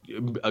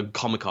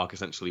comic arc,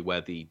 essentially,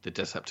 where the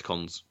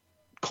Decepticons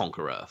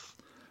conquer Earth.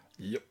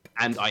 Yep.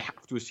 And I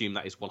have to assume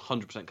that is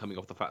 100% coming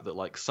off the fact that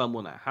like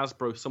someone at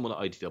Hasbro, someone at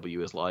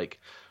IDW is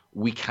like,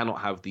 we cannot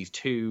have these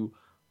two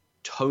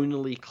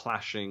tonally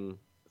clashing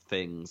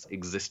things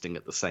existing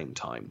at the same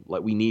time.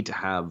 Like, we need to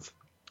have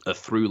a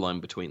through line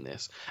between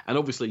this. And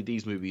obviously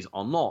these movies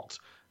are not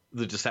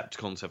the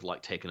Decepticons have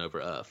like taken over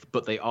Earth,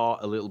 but they are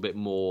a little bit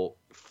more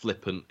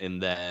flippant in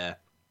their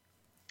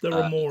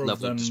level of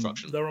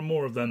destruction. There are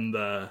more of them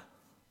there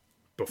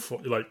before,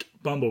 like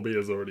Bumblebee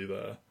is already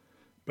there,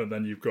 but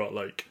then you've got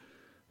like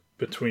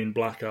between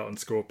Blackout and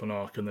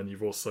Scorponok, and then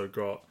you've also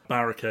got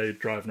Barricade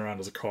driving around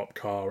as a cop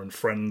car, and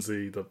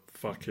Frenzy, the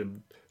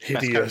fucking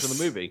hideous... Best character in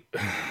the movie.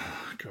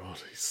 God,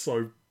 he's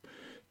so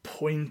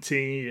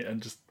pointy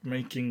and just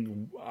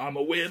making I'm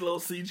a weird little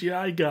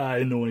CGI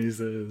guy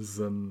noises,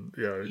 and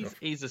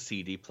he's a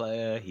CD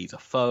player, he's a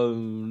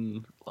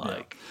phone,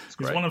 like it's he's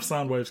great. One of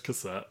Soundwave's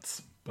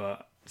cassettes,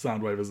 but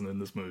Soundwave isn't in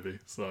this movie,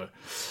 so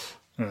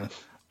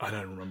I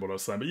don't remember what I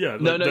was saying,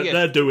 but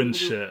they're doing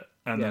shit,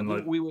 and then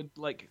like we would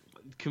like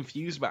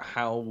confused about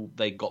how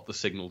they got the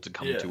signal to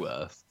come to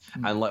Earth,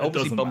 and like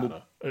obviously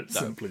it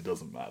simply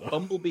doesn't matter.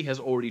 Bumblebee has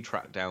already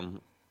tracked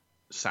down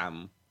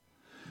Sam,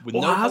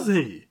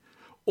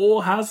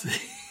 or has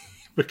he?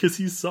 Because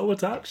he's so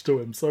attached to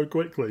him so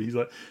quickly. He's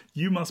like,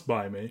 you must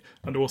buy me,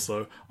 and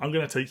also I'm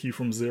going to take you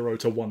from 0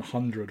 to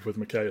 100 with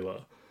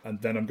Michaela,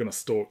 and then I'm going to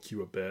stalk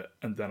you a bit,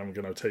 and then I'm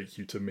going to take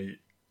you to meet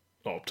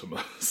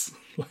Optimus.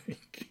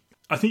 Like,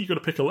 I think you've got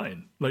to pick a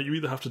lane. Like, you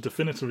either have to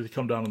definitively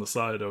come down on the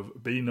side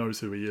of B knows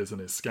who he is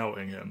and is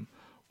scouting him,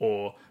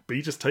 or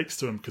B just takes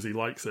to him because he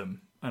likes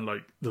him, and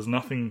like there's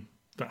nothing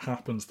that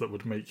happens that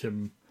would make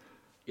him.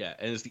 Yeah,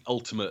 and it's the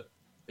ultimate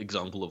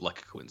example of like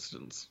a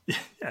coincidence.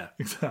 Yeah,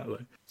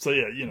 exactly. So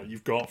yeah,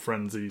 you've got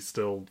Frenzy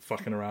still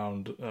fucking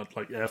around at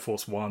like Air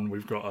Force One.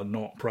 We've got a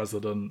not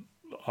president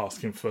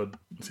asking for,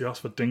 does he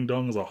ask for ding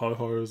dongs or ho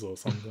hos or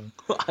something?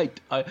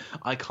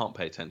 I can't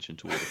pay attention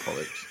to all the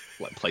product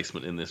like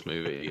placement in this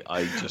movie.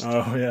 I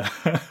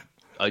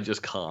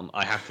just can't.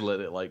 I have to let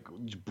it like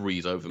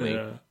breeze over me.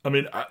 Yeah, I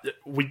mean,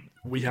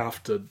 we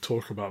have to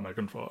talk about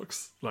Megan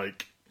Fox.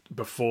 Like,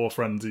 before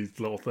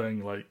Frenzy's little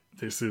thing, like,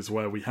 this is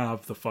where we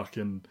have the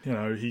fucking,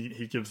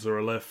 he gives her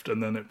a lift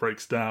and then it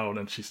breaks down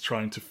and she's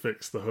trying to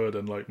fix the hood,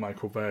 and like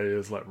Michael Bay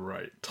is like,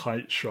 right,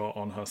 tight shot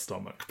on her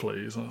stomach,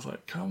 please. And I was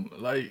like, come,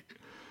 like,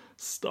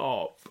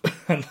 stop.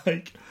 And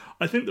like,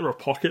 I think there are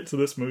pockets of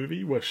this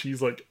movie where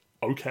she's like,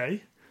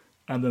 okay.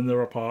 And then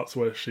there are parts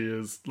where she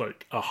is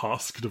like a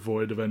husk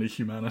devoid of any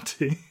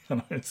humanity.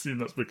 And I assume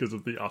that's because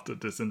of the utter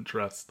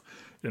disinterest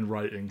in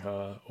writing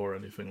her or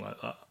anything like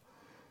that.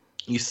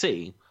 You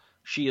see,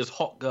 she is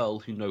hot girl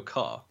who no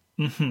car.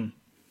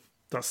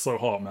 That's so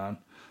hot, man.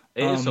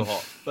 It is so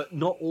hot, but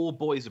not all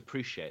boys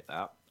appreciate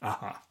that.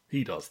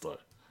 He does, though.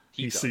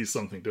 He sees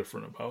something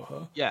different about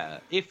her. Yeah,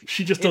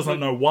 she just doesn't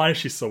know why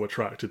she's so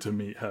attracted to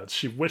meatheads.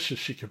 She wishes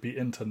she could be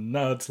into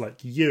nerds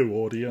like you,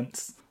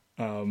 audience.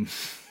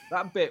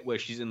 That bit where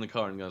she's in the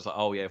car and goes like,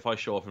 "Oh yeah, if I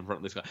show off in front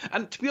of this guy,"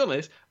 and to be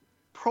honest,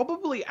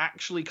 probably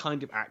actually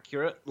kind of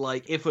accurate.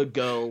 Like, if a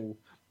girl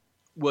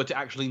were to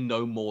actually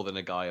know more than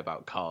a guy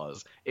about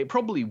cars, it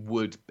probably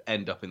would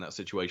end up in that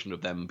situation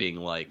of them being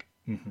like,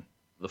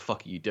 the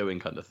fuck are you doing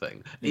kind of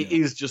thing. Yeah. It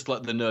is just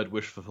like the nerd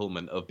wish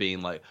fulfillment of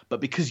being like,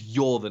 but because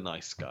you're the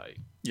nice guy,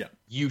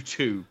 you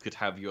too could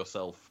have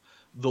yourself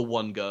the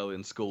one girl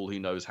in school who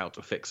knows how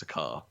to fix a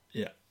car.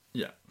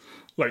 Yeah.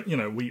 Like, you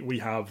know, we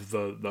have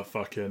the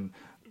fucking,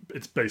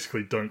 it's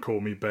basically don't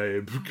call me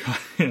babe,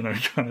 you know,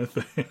 kind of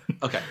thing.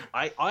 Okay,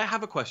 I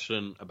have a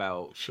question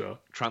about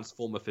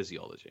Transformer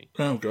physiology.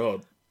 Oh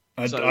god.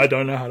 I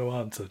don't know how to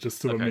answer,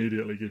 just to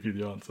immediately give you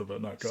the answer,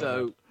 but no, go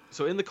ahead.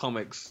 So in the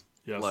comics,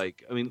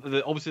 like, I mean,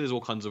 obviously there's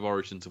all kinds of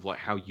origins of like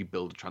how you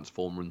build a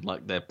transformer and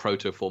like their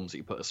proto forms that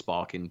you put a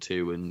spark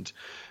into and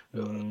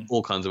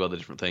all kinds of other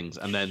different things.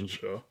 And then,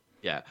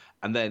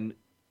 and then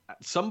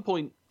at some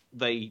point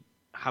they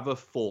have a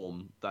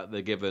form that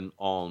they're given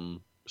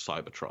on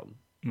Cybertron.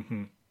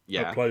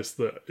 A place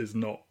that is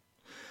not...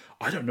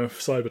 I don't know if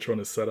Cybertron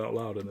is said out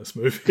loud in this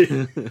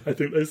movie. I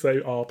think they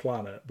say our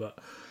planet, but...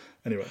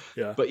 Anyway,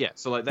 yeah. But yeah,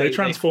 so like they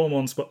transform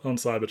on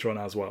Cybertron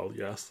as well,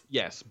 yes.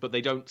 Yes, but they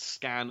don't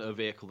scan a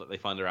vehicle that they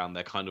find around.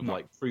 They're kind of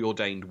like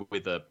preordained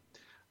with a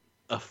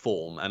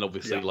form, and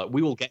obviously like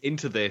we will get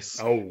into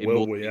this. Oh,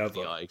 will we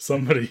ever?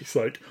 Somebody's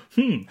like,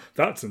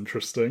 that's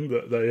interesting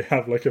that they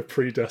have like a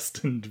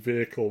predestined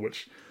vehicle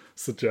which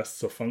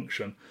suggests a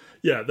function.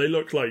 Yeah, they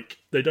don't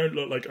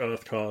look like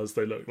Earth cars,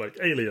 they look like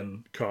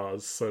alien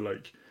cars, so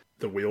like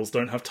the wheels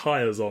don't have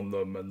tires on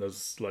them, and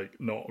there's like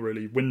not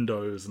really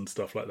windows and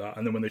stuff like that.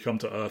 And then when they come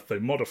to Earth, they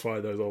modify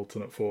those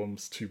alternate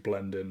forms to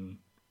blend in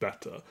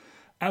better.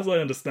 As I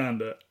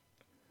understand it,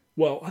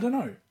 well, I don't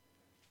know.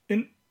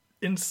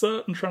 In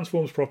certain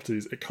Transformers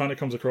properties, it kind of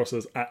comes across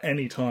as at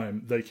any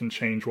time they can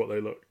change what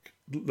they look.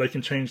 They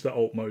can change their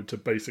alt mode to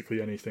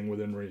basically anything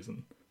within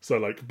reason. So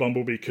like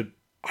Bumblebee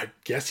I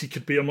guess he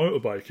could be a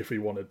motorbike if he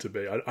wanted to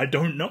be. I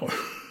don't know.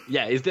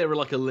 Yeah, is there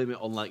like a limit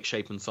on like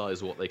shape and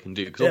size of what they can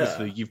do? Because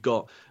obviously you've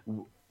got,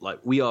 like,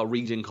 we are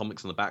reading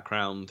comics in the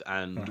background,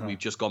 and we've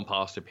just gone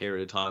past a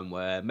period of time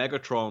where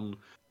Megatron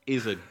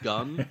is a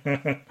gun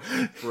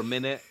for a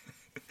minute,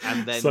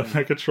 and then... So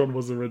Megatron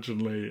was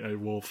originally a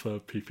Walther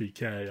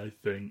PPK, I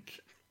think,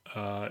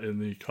 in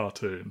the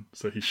cartoon.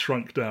 So he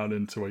shrunk down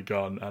into a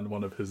gun, and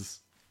one of his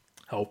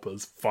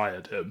helpers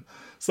fired him.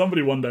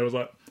 Somebody one day was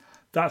like,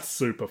 that's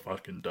super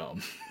fucking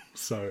dumb.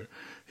 So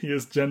he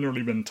has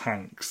generally been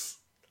tanks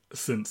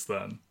since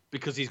then.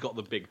 Because he's got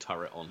the big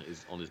turret on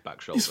his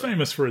back shoulder. He's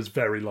famous for his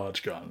very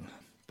large gun.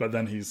 But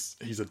then he's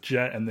a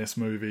jet in this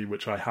movie,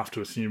 which I have to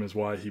assume is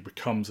why he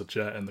becomes a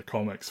jet in the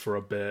comics for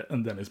a bit,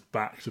 and then is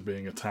back to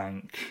being a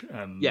tank.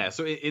 And yeah,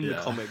 so in the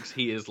comics,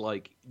 he is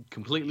like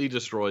completely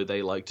destroyed.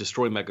 They like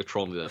destroy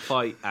Megatron in a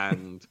fight,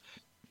 and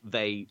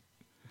they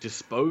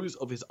dispose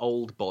of his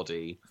old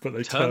body, but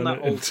they turn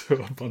it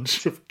into a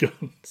bunch of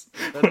guns,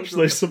 which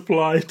they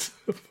supply to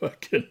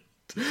fucking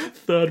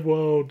third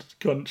world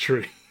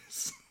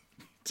countries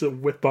to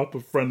whip up a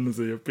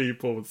frenzy of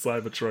people with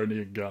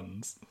Cybertronian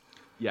guns.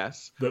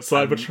 Yes. That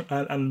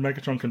Cybertron and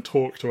Megatron can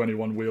talk to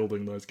anyone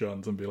wielding those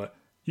guns and be like,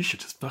 you should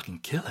just fucking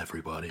kill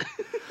everybody.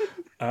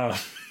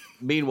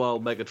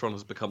 Meanwhile, Megatron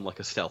has become like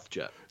a stealth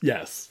jet.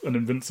 Yes, an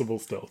invincible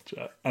stealth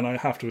jet. And I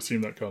have to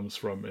assume that comes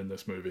from, in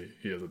this movie,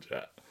 he is a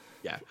jet.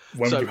 Yeah.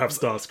 When you have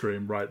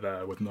Starscream right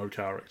there with no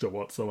character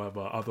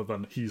whatsoever other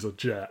than he's a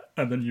jet,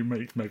 and then you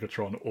make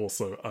Megatron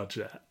also a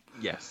jet.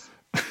 Yes.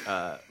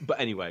 But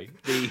anyway,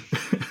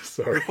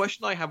 the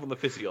question I have on the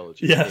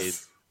physiology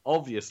is,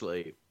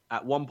 obviously,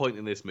 at one point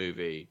in this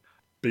movie,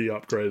 B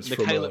upgrades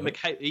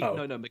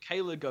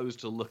Michaela goes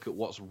to look at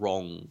what's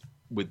wrong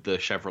with the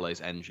Chevrolet's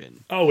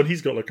engine. Oh, and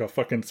he's got like a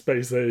fucking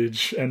space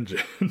age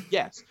engine.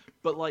 Yes,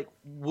 but like,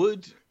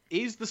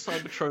 is the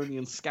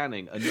Cybertronian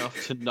scanning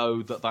enough to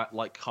know that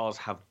like cars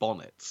have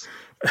bonnets?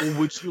 Or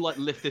would you like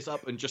lift this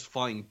up and just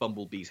find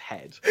Bumblebee's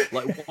head?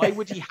 Like, why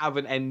would he have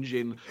an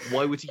engine?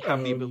 Why would he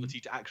have the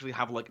ability to actually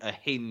have like a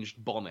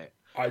hinged bonnet?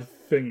 I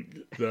think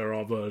there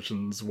are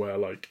versions where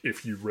like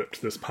if you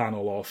ripped this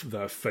panel off,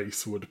 their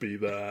face would be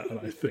there,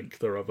 and I think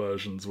there are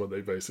versions where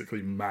they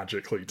basically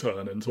magically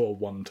turn into a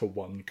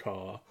 1-to-1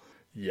 car.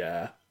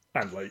 Yeah.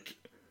 And like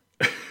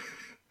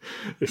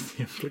it's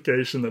the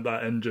implication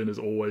that engine is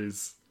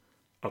always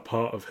a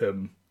part of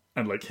him,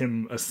 and like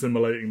him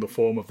assimilating the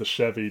form of the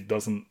Chevy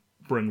doesn't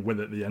bring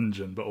with it the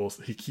engine, but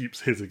also he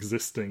keeps his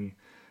existing.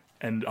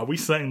 And are we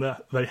saying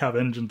that they have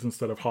engines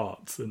instead of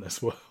hearts in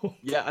this world?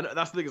 Yeah, and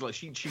that's the thing, is like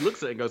she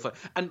looks at it and goes like,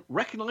 and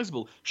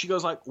recognizable. She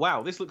goes like,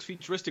 wow, this looks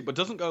futuristic, but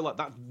doesn't go like,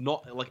 that's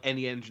not like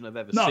any engine I've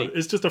ever seen. No,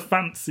 it's just a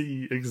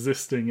fancy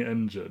existing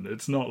engine.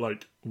 It's not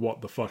like, what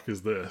the fuck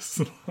is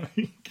this?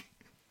 Like,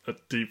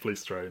 deeply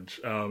strange.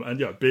 And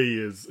yeah, B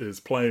is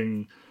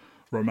playing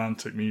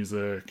romantic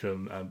music,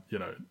 and you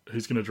know,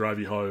 who's going to drive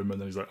you home? And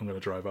then he's like, I'm going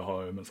to drive her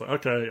home. And it's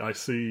like, okay, I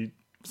see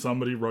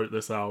somebody wrote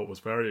this out, was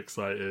very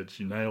excited,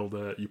 you nailed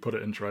it, you put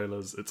it in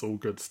trailers, it's all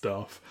good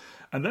stuff.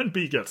 And then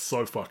B gets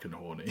so fucking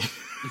horny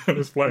and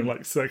is playing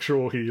like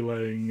sexual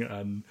healing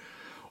and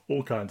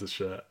all kinds of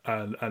shit.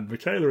 And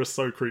Michaela is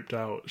so creeped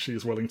out,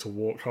 she's willing to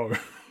walk home.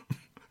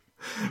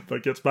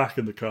 But gets back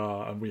in the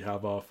car, and we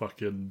have our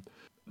fucking,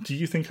 do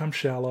you think I'm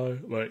shallow?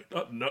 Like,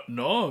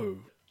 no.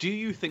 Do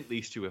you think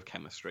these two have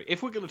chemistry?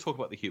 If we're going to talk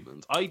about the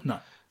humans, No.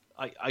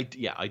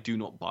 I do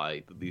not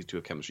buy that these two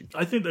have chemistry.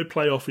 I think they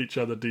play off each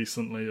other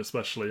decently,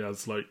 especially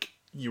as like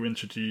you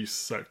introduce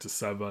Sector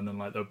 7 and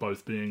like they're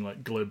both being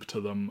like glib to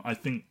them. I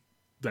think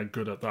they're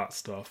good at that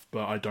stuff,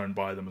 but I don't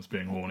buy them as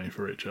being horny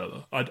for each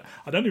other. I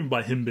don't even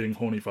buy him being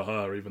horny for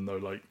her, even though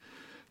like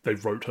they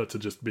wrote her to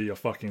just be a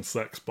fucking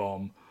sex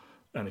bomb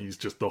and he's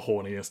just the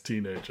horniest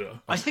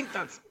teenager. I think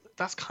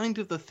that's kind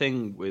of the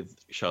thing with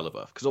Shia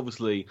LaBeouf, because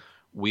obviously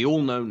we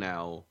all know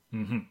now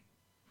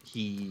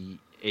he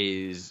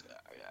is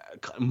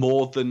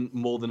more than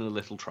a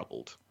little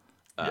troubled.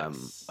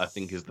 Yes. I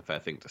think is the fair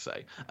thing to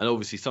say, and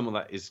obviously some of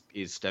that is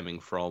stemming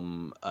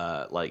from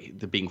like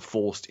the being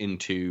forced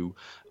into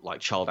like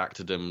child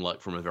actordom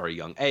like from a very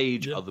young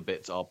age. Yeah. Other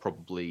bits are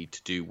probably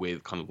to do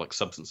with kind of like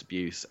substance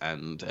abuse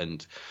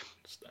and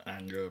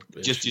Anger,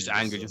 just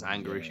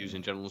anger issues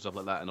in general and stuff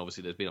like that. And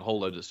obviously there's been a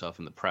whole load of stuff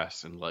in the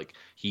press, and like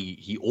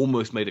he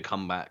almost made a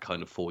comeback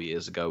kind of 4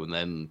 years ago, and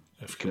then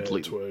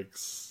completely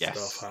Twigs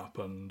stuff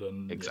happened,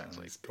 and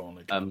exactly he's gone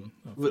again.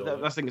 That's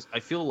the thing is,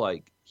 I feel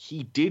like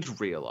he did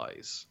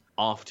realize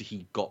after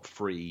he got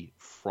free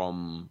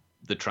from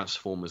the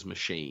Transformers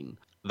machine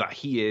that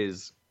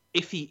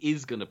if he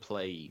is going to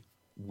play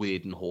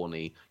weird and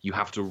horny, you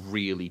have to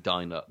really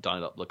dine up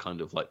the kind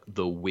of like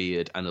the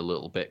weird and a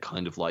little bit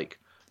kind of like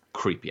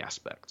creepy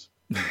aspect.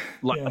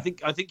 Like yeah.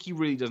 I think he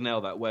really does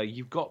nail that, where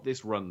you've got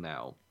this run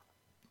now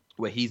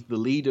where he's the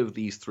lead of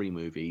these 3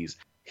 movies.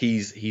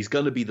 He's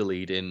going to be the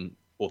lead in,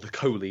 or the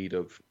co-lead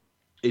of,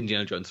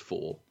 Indiana Jones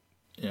 4.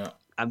 Yeah.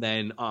 And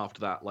then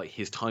after that, like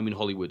his time in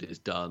Hollywood is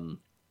done,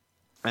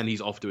 and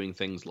he's off doing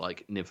things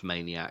like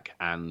Nymphomaniac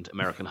and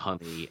American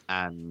Honey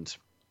and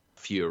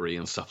Fury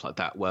and stuff like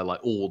that, where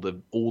like all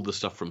the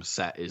stuff from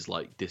set is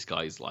like, this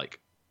guy's like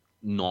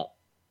not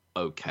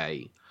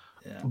okay.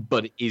 Yeah.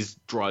 But it is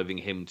driving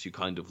him to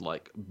kind of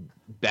like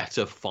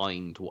better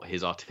find what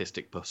his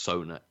artistic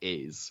persona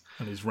is.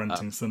 And he's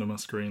renting cinema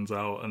screens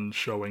out and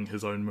showing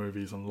his own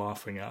movies and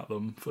laughing at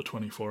them for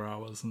 24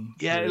 hours and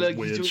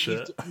weird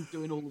shit. He's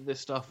doing all of this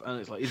stuff, and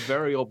it's like it's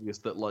very obvious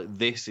that like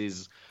this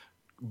is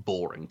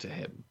boring to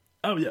him.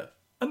 Oh yeah,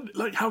 and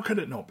like how could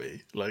it not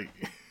be? Like,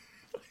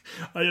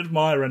 I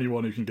admire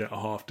anyone who can get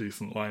a half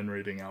decent line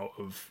reading out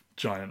of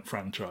giant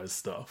franchise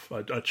stuff.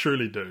 I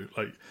truly do.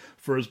 Like,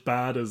 for as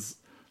bad as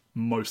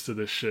most of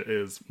this shit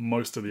is,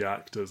 most of the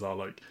actors are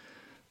like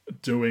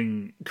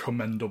doing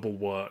commendable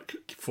work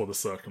for the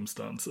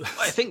circumstances.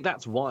 I think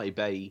that's why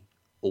Bay,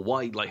 or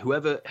why like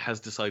whoever has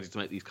decided to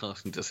make these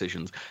casting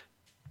decisions,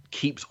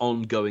 keeps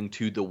on going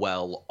to the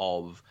well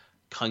of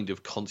kind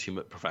of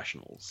consummate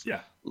professionals.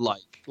 Yeah,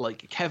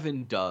 like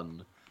Kevin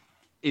Dunn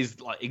is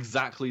like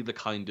exactly the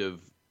kind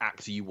of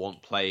actor you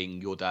want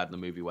playing your dad in a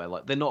movie, where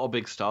like they're not a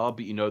big star,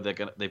 but you know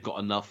they've got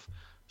enough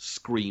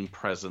screen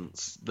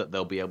presence that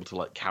they'll be able to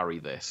like carry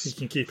this. He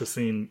can keep a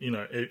scene, you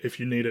know, if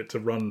you need it to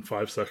run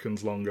 5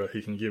 seconds longer,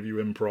 he can give you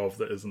improv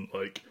that isn't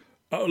like,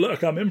 oh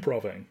look, I'm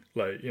improving.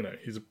 Like, you know,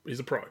 he's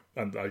a pro,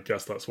 and I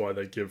guess that's why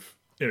they give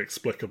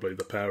inexplicably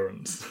the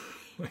parents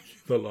like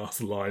the last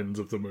lines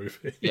of the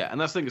movie. Yeah, and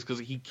that's the thing, is because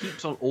he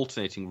keeps on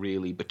alternating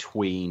really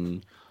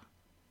between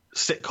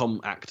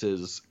sitcom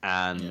actors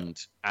and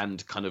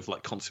kind of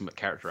like consummate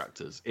character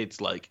actors. It's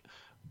like,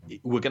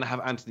 we're going to have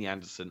Anthony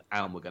Anderson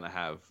and we're going to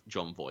have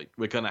Jon Voight.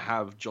 We're going to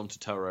have John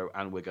Turturro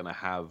and we're going to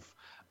have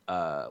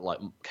like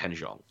Ken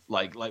Jeong.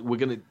 Like we're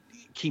going to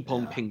keep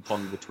on ping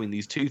pong between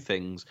these two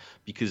things,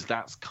 because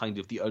that's kind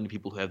of the only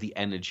people who have the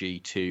energy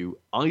to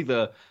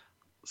either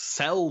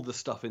sell the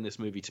stuff in this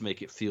movie to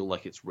make it feel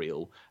like it's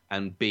real,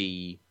 and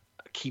B,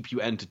 keep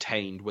you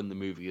entertained when the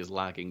movie is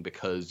lagging,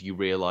 because you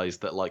realize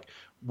that like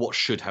what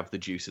should have the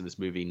juice in this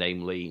movie,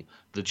 namely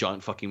the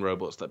giant fucking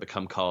robots that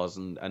become cars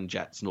and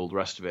jets and all the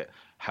rest of it,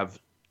 have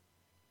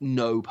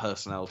no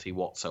personality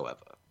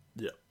whatsoever.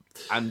 Yeah.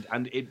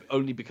 And it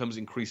only becomes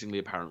increasingly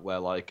apparent where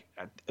like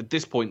at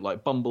this point,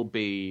 like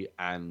Bumblebee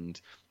and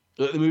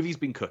the movie's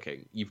been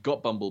cooking. You've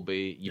got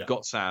Bumblebee, you've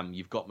got Sam,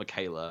 you've got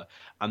Michaela,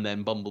 and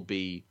then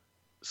Bumblebee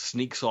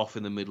sneaks off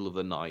in the middle of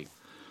the night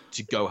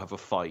to go have a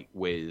fight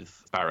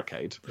with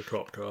Barricade, the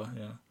cop car.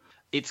 Yeah,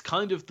 it's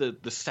kind of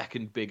the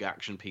second big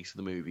action piece of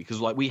the movie, because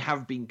like we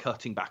have been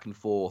cutting back and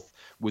forth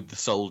with the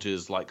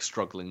soldiers like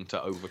struggling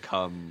to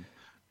overcome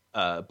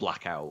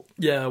Blackout.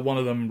 Yeah, one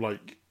of them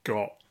like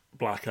got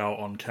Blackout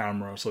on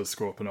camera, so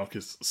Scorponok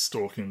is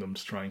stalking them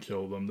to try and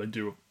kill them. They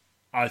do,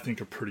 I think,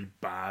 a pretty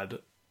bad,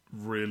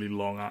 really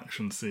long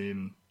action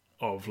scene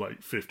of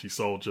like 50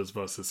 soldiers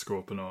versus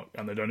Scorponok,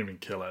 and they don't even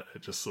kill it.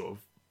 It just sort of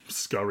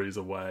scurries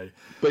away.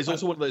 But it's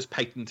also one of those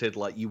patented,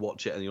 like, you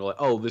watch it and you're like,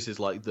 oh, this is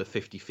like the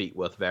 50 feet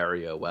worth of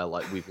area where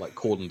like we've like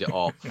cordoned it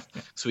off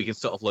so we can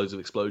set off loads of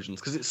explosions,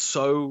 because it's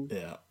so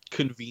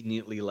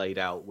conveniently laid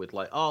out with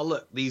like, oh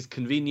look, these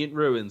convenient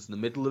ruins in the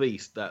middle of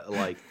East that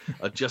like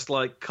are just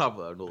like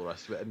cover and all the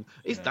rest of it. And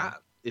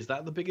is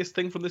that the biggest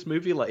thing from this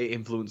movie? Like, it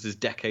influences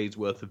decades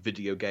worth of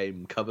video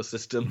game cover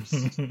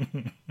systems.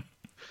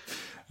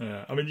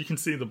 Yeah, I mean, you can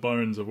see the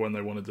bones of when they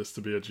wanted this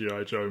to be a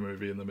G.I. Joe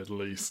movie in the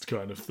Middle East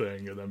kind of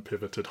thing, and then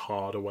pivoted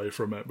hard away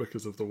from it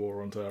because of the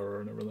War on Terror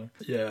and everything.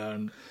 Yeah,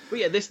 but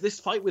yeah, this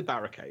fight with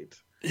Barricade.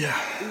 Yeah,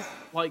 is,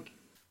 like,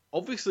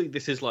 obviously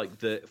this is like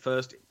the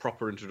first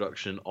proper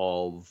introduction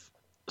of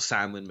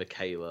Sam and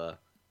Michaela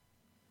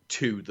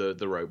to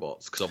the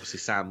robots, because obviously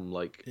Sam,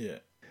 like,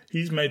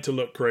 he's made to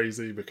look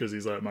crazy because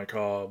he's like, my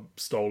car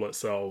stole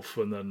itself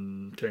and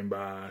then came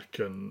back,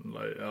 and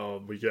like,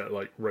 oh, we get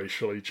like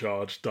racially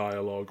charged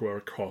dialogue where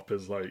a cop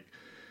is like,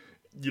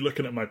 you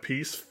looking at my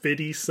piece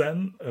 50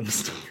 cent and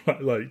stuff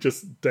like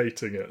just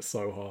dating it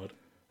so hard.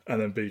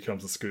 And then B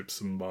comes and scoops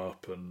them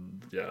up,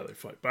 and yeah, they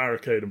fight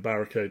Barricade, and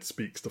Barricade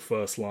speaks the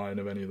first line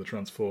of any of the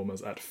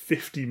Transformers at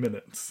 50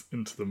 minutes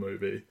into the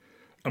movie.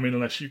 I mean,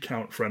 unless you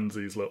count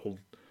Frenzy's little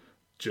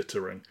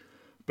jittering.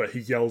 But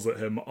he yells at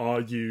him, are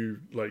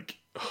you, like,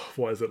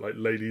 what is it, like,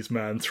 Ladies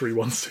Man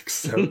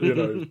 3167, you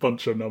know,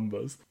 bunch of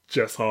numbers.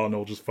 Jess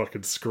Harnell just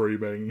fucking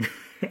screaming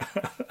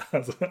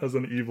as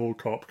an evil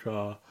cop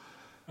car.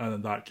 And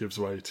then that gives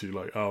way to,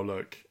 like, oh,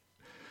 look,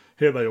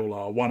 here they all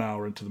are, 1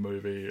 hour into the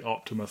movie,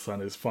 Optimus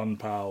and his fun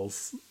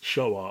pals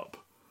show up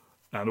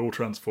and all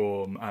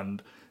transform,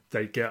 and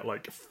they get,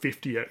 like,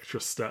 50 extra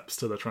steps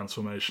to their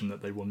transformation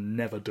that they will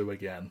never do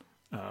again.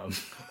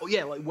 Oh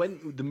yeah, like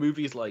when the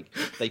movie's like,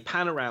 they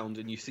pan around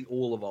and you see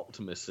all of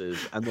Optimus's,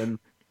 and then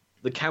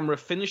the camera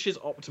finishes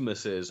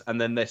Optimus's,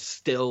 and then they're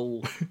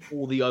still,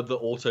 all the other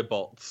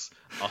Autobots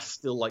are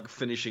still like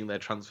finishing their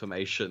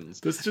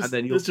transformations. There's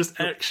just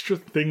extra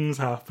things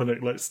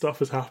happening, like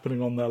stuff is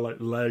happening on their like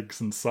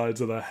legs and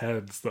sides of their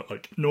heads that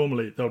like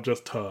normally they'll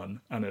just turn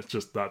and it's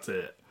just, that's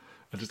it.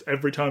 And just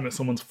every time it's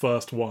someone's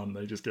first one,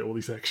 they just get all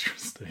these extra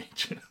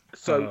stages.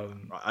 So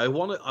I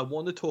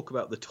want to talk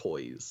about the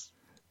toys.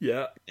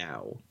 Yeah.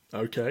 Now.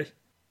 Okay.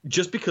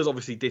 Just because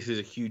obviously this is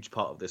a huge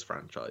part of this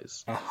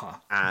franchise. Uh-huh.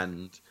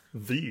 And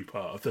the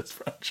part of this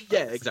franchise.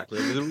 Yeah, exactly.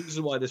 The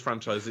reason why this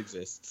franchise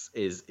exists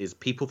is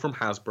people from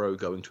Hasbro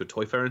going to a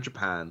toy fair in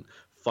Japan,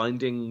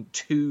 finding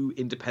two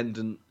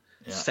independent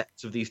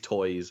sets of these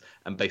toys,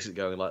 and basically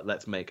going like,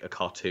 let's make a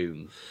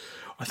cartoon.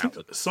 I think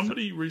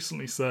somebody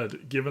recently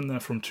said, given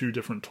they're from two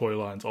different toy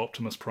lines,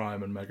 Optimus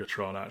Prime and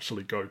Megatron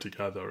actually go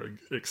together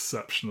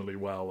exceptionally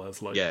well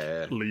as like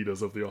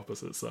leaders of the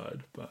opposite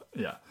side. But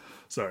yeah,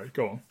 sorry,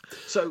 go on.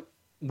 So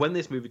when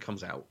this movie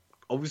comes out,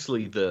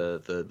 obviously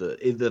the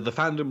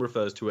fandom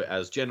refers to it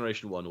as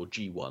Generation 1 or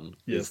G1.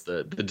 Yes. Is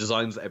the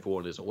designs that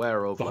everyone is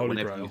aware of. The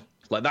Holy Grail.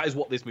 Like, that is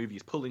what this movie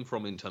is pulling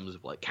from in terms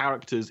of like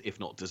characters, if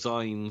not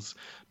designs,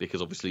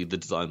 because obviously the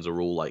designs are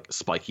all like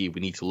spiky.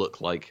 We need to look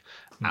like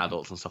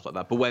adults and stuff like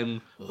that. But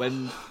when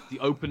the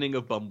opening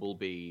of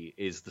Bumblebee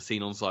is the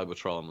scene on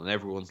Cybertron and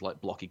everyone's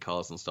like blocky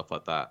cars and stuff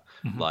like that,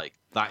 like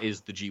that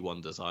is the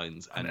G1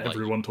 designs, and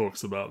everyone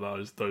talks about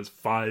those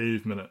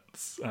 5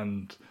 minutes,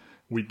 and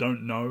we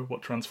don't know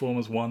what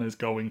Transformers 1 is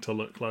going to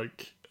look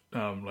like.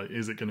 Like,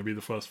 is it going to be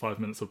the first 5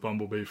 minutes of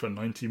Bumblebee for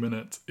 90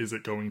 minutes? Is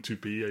it going to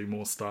be a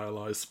more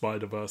stylized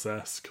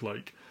Spider-Verse-esque,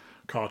 like,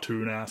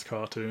 cartoon-ass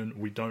cartoon?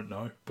 We don't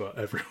know, but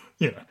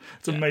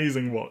it's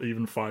amazing what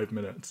even 5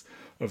 minutes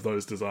of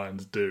those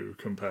designs do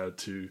compared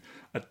to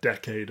a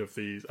decade of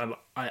these. And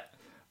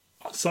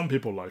some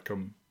people like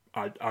them.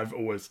 I've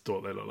always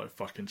thought they look like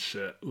fucking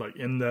shit. Like,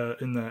 in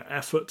their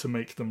effort to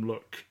make them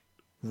look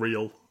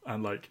real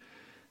and, like,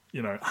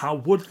 you know, how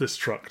would this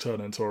truck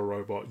turn into a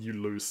robot? You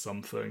lose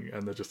something,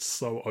 and they're just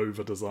so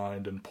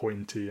over-designed and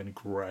pointy and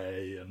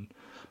grey.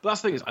 But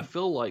that's the thing is, I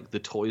feel like the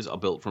toys are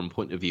built from a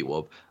point of view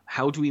of,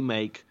 how do we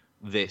make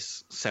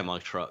this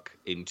semi-truck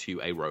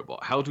into a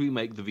robot? How do we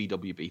make the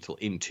VW Beetle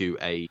into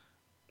a...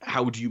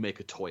 How do you make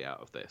a toy out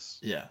of this?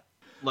 Yeah.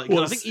 Like,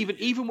 well, I think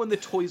even when the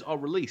toys are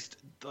released,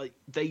 like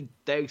they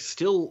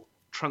still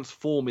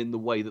transform in the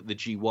way that the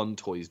G1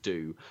 toys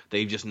do.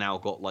 They've just now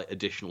got like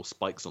additional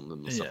spikes on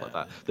them and stuff like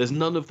that. There's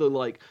none of the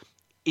like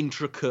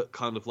intricate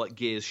kind of like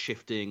gears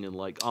shifting and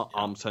like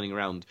arms turning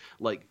around,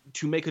 like,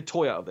 to make a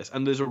toy out of this.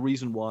 And there's a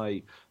reason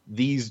why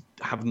these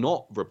have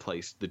not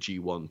replaced the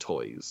G1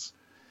 toys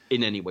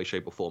in any way,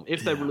 shape or form.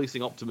 If they're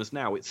releasing Optimus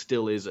now, it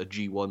still is a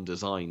G1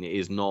 design. It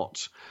is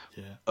not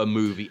a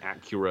movie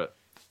accurate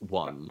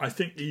one. I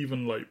think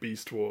even like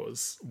Beast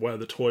Wars, where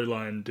the toy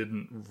line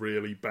didn't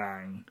really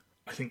bang,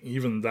 I think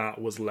even that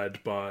was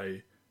led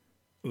by,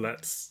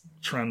 let's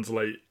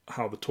translate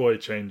how the toy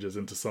changes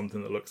into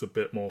something that looks a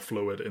bit more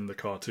fluid in the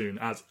cartoon,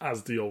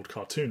 as the old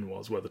cartoon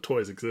was, where the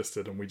toys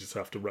existed and we just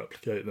have to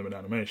replicate them in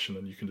animation,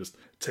 and you can just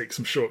take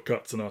some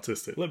shortcuts and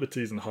artistic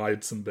liberties and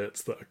hide some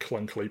bits that are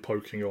clunkily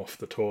poking off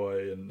the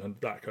toy and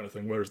that kind of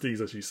thing. Whereas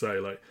these, as you say,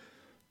 like,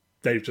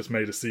 they've just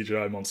made a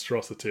CGI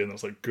monstrosity, and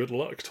it's like, good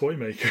luck, toy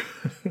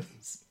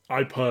makers.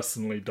 I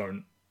personally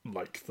don't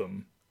like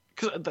them.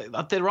 Because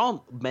there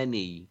aren't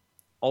many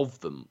of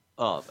them,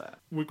 are there?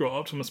 We've got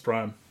Optimus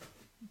Prime,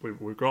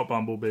 we've got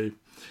Bumblebee,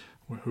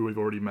 who we've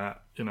already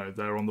met, you know,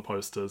 they're on the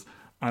posters.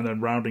 And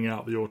then rounding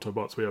out the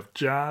Autobots, we have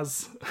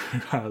Jazz, who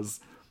has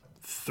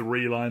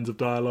 3 lines of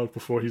dialogue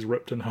before he's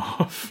ripped in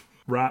half.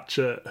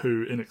 Ratchet,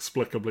 who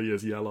inexplicably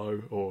is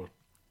yellow or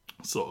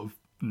sort of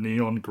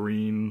neon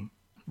green,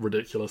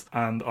 ridiculous.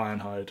 And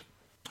Ironhide,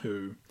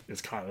 who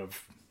is kind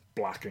of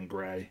black and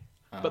grey.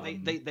 But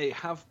they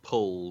have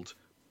pulled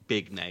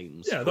big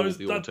names for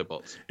the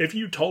Autobots. If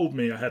you told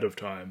me ahead of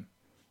time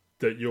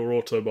that your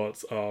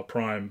Autobots are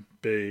Prime,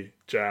 B,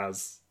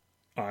 Jazz,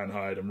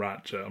 Ironhide, and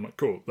Ratchet, I'm like,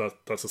 cool,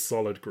 that's a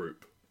solid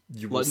group.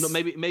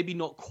 Maybe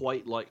not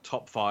quite like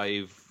top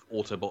 5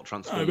 Autobot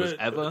Transformers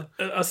ever.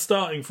 A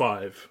starting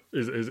 5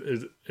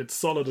 is it's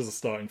solid as a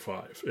starting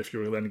 5. If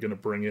you're then going to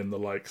bring in the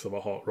likes of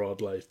a Hot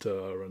Rod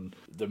later and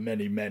the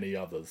many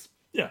others,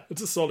 yeah,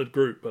 it's a solid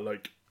group. But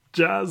like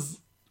Jazz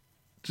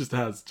just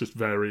has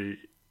very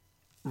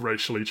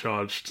racially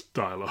charged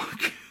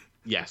dialogue.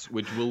 Yes,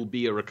 which will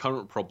be a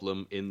recurrent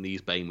problem in these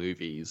Bay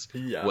movies,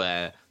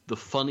 where the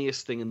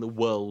funniest thing in the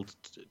world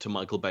to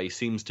Michael Bay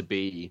seems to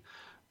be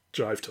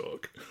Jive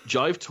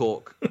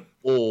talk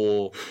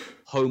or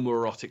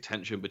homoerotic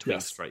tension between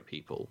straight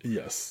people.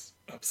 Yes,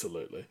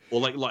 absolutely.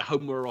 Or like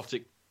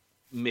homoerotic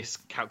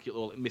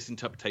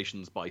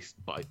misinterpretations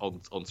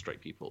on straight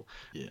people.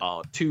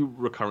 Yeah. 2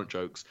 recurrent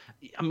jokes.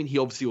 I mean, he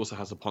obviously also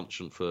has a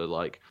penchant for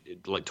like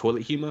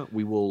toilet humor.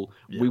 We will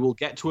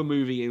get to a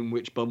movie in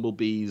which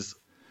Bumblebee's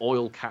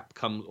oil cap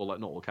comes, or like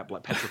not oil cap,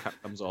 like petrol cap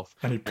comes off,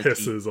 and he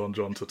pisses on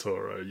John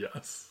Turturro.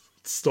 Yes,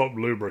 stop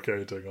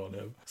lubricating on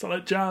him. So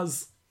like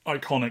Jazz,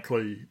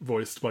 iconically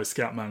voiced by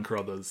Scatman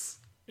Crothers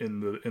in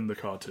the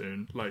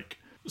cartoon. Like,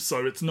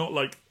 so it's not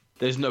like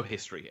there's no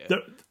history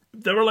here.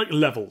 There are like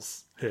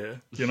levels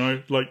here, you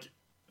know, like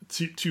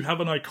to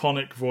have an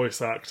iconic voice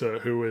actor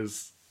who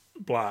is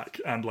black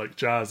and like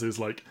Jazz is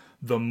like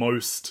the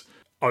most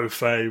au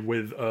fait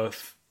with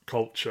Earth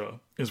culture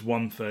is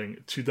one thing.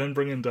 To then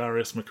bring in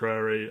Darius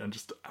McCrary and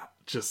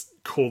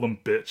just call them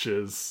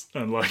bitches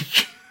and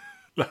like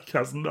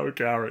has no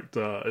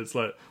character, it's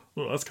like,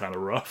 well, that's kind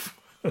of rough.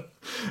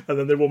 And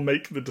then they will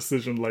make the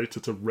decision later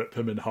to rip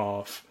him in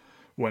half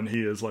when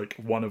he is like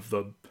one of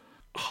the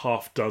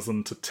 6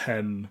 to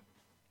 10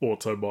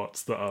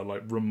 Autobots that are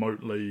like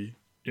remotely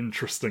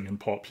interesting and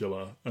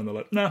popular, and they're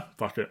like, nah,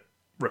 fuck it,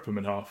 rip him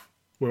in half.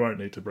 We won't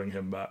need to bring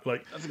him back.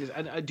 Like,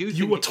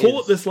 you were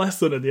taught this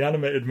lesson in the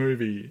animated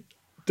movie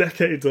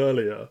decades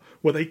earlier,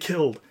 where they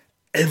killed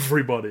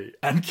everybody,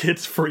 and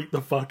kids freaked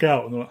the fuck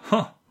out, and they're like,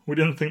 huh, we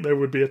didn't think they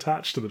would be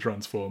attached to the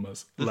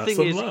Transformers. The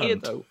thing is, here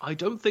though, I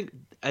don't think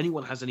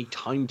anyone has any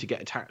time to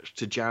get attached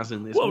to Jazz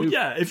in this movie. Well,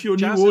 yeah, if you're a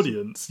new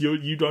audience,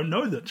 you don't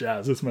know that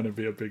Jazz is meant to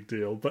be a big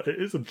deal, but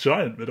it is a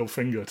giant middle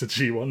finger to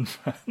G1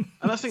 fans. And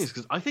that's the thing is,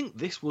 because I think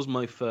this was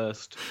my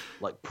first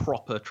like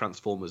proper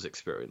Transformers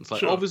experience.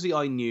 Like, obviously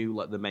I knew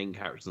like the main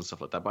characters and stuff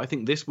like that, but I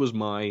think this was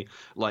my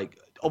like.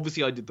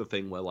 Obviously, I did the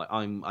thing where like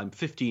I'm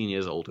 15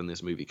 years old and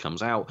this movie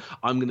comes out.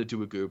 I'm gonna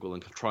do a Google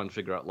and try and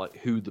figure out like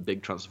who the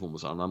big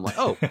Transformers are. And I'm like,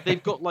 oh,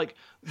 they've got like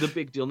the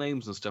big deal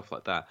names and stuff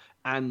like that.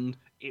 And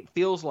it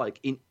feels like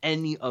in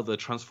any other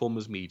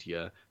Transformers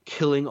media,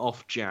 killing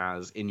off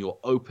Jazz in your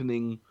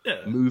opening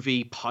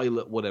movie,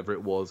 pilot, whatever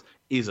it was,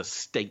 is a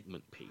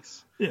statement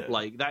piece. Yeah.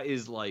 Like, that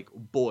is like,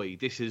 boy,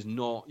 this is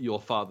not your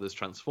father's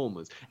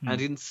Transformers.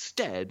 And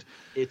instead,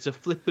 it's a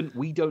flippant,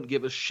 we don't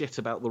give a shit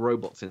about the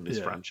robots in this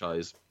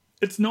franchise.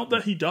 It's not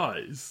that he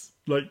dies.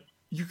 Like,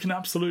 you can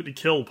absolutely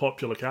kill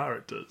popular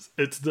characters.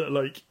 It's that,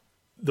 like,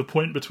 the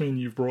point between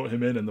you've brought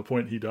him in and the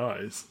point he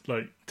dies,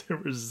 like,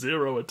 there is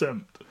zero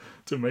attempt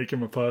to make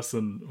him a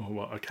person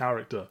or a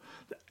character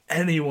that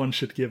anyone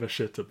should give a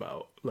shit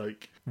about.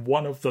 Like,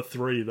 one of the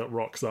 3 that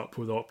rocks up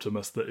with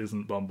Optimus that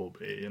isn't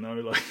Bumblebee, you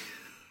know? Like,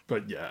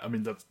 but yeah, I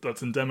mean,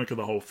 that's endemic of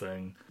the whole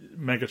thing.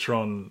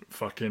 Megatron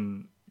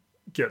fucking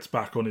gets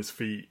back on his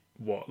feet,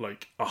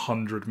 like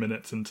 100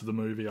 minutes into the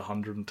movie,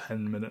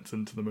 110 minutes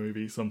into the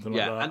movie, something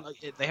like that. Yeah, and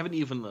like, they haven't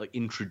even like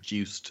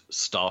introduced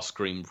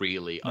Starscream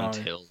really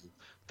until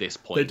this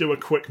point. They do a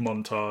quick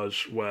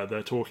montage where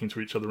they're talking to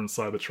each other in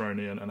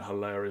Cybertronian, and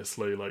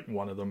hilariously, like,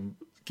 one of them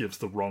gives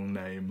the wrong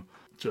name.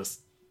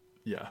 Just,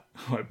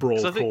 like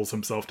Brawl calls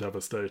himself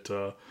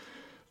Devastator.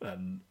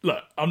 And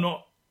look,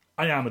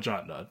 I am a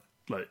giant nerd,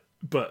 like,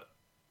 but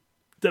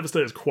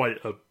Devastator is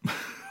quite a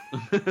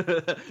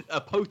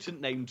a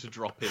potent name to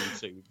drop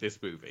into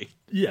this movie.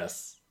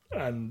 Yes,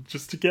 and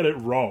just to get it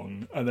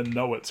wrong, and then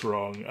know it's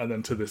wrong, and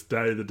then to this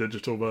day the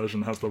digital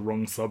version has the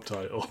wrong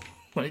subtitle.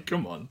 Like,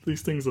 come on,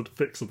 these things are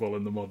fixable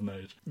in the modern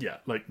age. Yeah,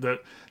 like,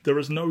 there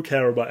is no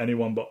care about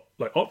anyone but,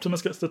 like,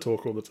 Optimus gets to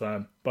talk all the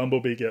time,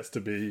 Bumblebee gets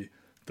to be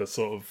the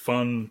sort of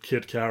fun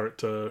kid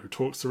character who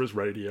talks through his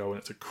radio, and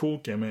it's a cool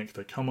gimmick.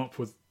 They come up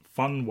with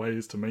fun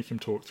ways to make him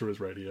talk through his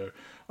radio.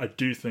 I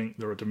do think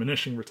there are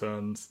diminishing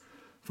returns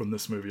from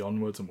this movie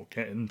onwards, and we'll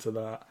get into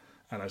that.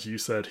 And as you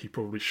said, he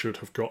probably should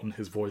have gotten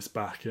his voice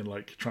back in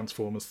like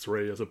Transformers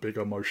 3 as a big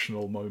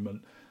emotional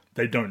moment.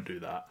 They don't do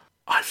that.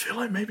 I feel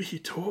like maybe he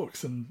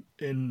talks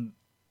in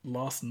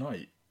Last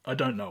Night. I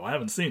don't know. I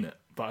haven't seen it,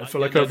 but I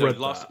feel like I've read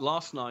that.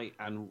 Last Night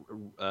and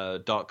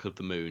Dark of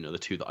the Moon are the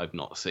two that I've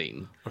not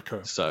seen. Okay.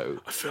 So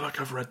I feel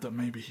like I've read that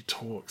maybe he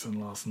talks in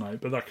Last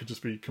Night, but that could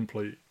just be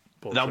complete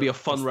bullshit. That'll be a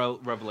fun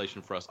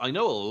revelation for us. I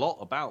know a lot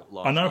about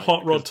Last Night. I know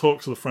Hot Rod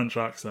talks with a French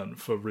accent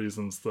for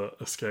reasons that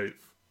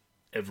escape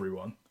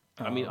everyone.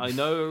 I mean, I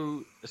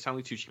know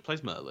Stanley Tucci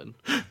plays Merlin.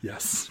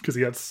 Yes, because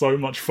he had so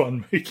much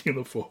fun making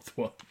the fourth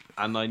one.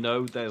 And I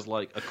know there's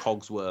like a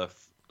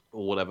Cogsworth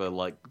or whatever,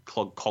 like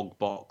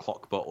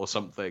Clockbot or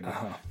something,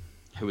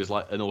 who is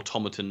like an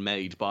automaton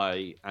made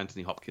by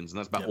Anthony Hopkins, and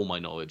that's about all my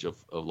knowledge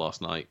of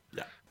Last Night.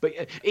 Yeah, but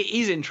it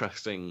is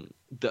interesting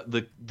that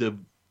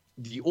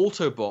the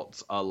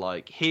Autobots are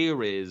like,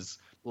 here is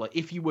like,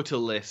 if you were to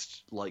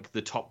list like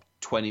the top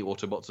 20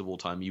 Autobots of all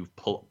time, you've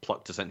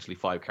plucked essentially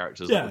 5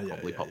 characters that would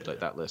probably populate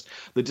that list.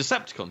 The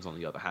Decepticons, on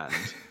the other hand,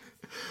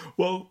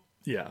 well,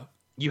 yeah.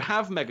 You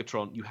have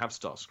Megatron, you have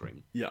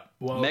Starscream. Yeah,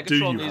 well,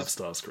 Megatron do you have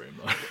Starscream,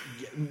 though?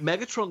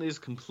 Megatron is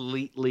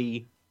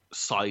completely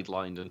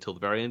sidelined until the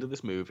very end of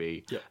this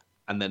movie. Yeah.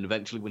 And then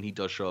eventually when he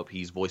does show up,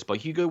 he's voiced by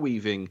Hugo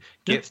Weaving,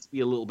 gets to be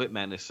a little bit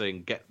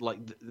menacing,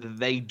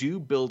 they do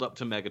build up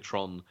to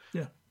Megatron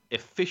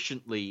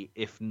efficiently,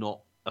 if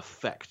not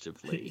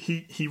effectively.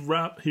 He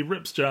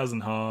rips Jazz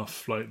in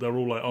half. Like, they're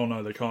all like, oh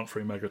no, they can't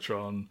free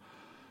Megatron.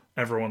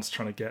 Everyone's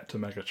trying to get to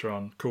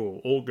Megatron.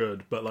 Cool, all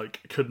good. But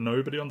like, could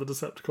nobody on the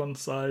Decepticon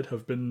side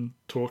have been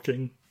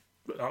talking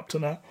up to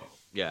now?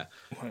 Yeah.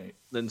 Like,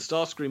 then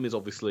Starscream is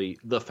obviously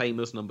the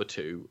famous number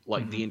 2.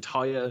 Like, the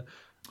entire...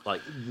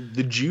 Like,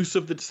 the juice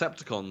of the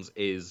Decepticons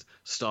is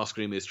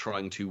Starscream is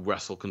trying to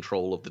wrestle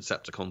control of the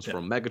Decepticons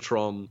from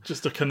Megatron.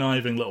 Just a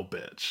conniving little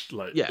bitch.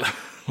 Like,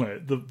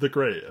 like the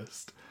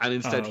greatest. And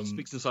instead he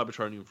speaks in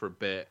Cybertronian for a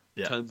bit,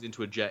 turns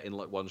into a jet in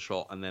like one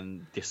shot, and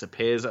then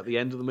disappears at the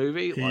end of the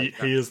movie.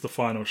 He is the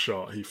final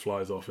shot. He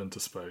flies off into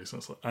space.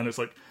 And it's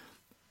like,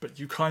 but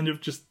you kind of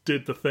just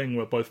did the thing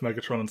where both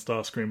Megatron and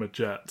Starscream are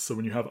jets, so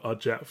when you have a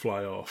jet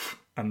fly off,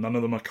 and none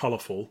of them are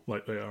colourful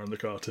like they are in the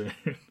cartoon...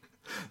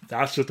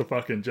 That's just a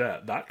fucking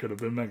jet. That could have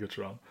been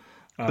Megatron.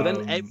 But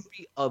then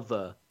every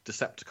other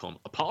Decepticon,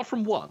 apart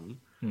from one,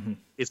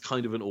 is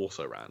kind of an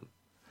also-ran.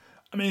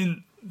 I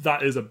mean,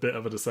 that is a bit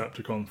of a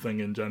Decepticon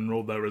thing in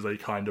general. There is a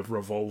kind of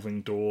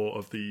revolving door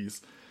of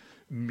these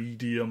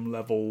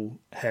medium-level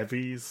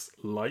heavies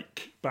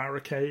like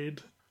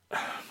Barricade,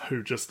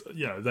 who just,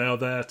 they are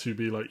there to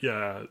be like,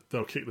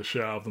 they'll kick the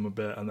shit out of them a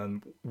bit and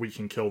then we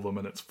can kill them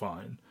and it's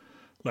fine.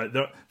 Like,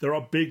 there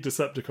are big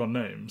Decepticon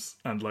names,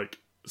 and like,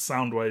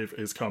 Soundwave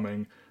is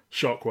coming,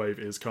 Shockwave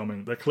is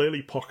coming. They're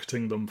clearly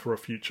pocketing them for a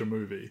future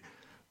movie,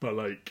 but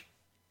like,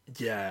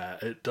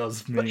 it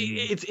does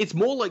mean... But it's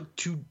more like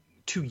to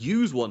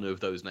use one of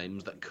those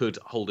names that could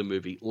hold a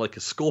movie, like a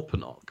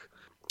Scorponok.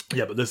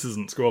 Yeah, but this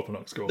isn't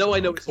Scorponok. No, I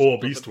know. Or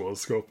Beast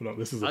Wars Scorponok.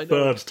 This is a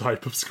third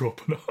type of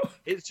Scorponok.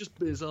 It's just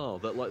bizarre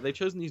that like they've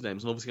chosen these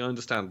names, and obviously I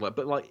understand. But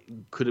like,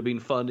 could have been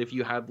fun if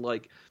you had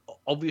like.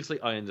 Obviously,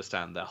 I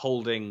understand they're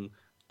holding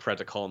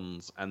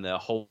Predacons and they're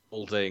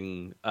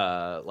holding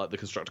like the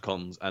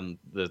Constructicons and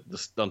the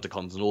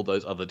Stunticons and all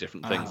those other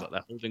different things. Like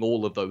they're holding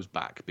all of those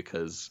back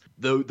because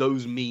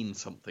those mean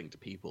something to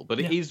people. But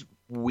it is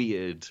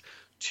weird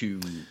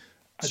to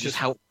just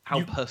how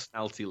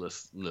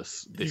personalityless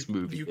this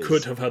movie is. You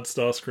could have had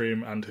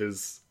Starscream and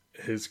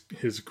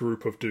his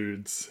group of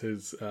dudes,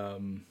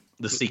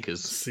 the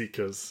Seekers.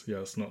 Seekers,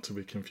 yes, not to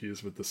be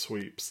confused with the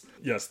Sweeps.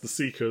 Yes, the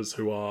Seekers,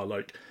 who are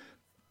like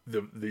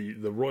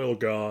the Royal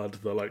Guard,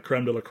 the like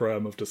creme de la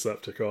creme of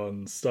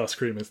Decepticons.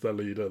 Starscream is their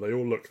leader. They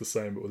all look the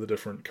same but with a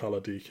different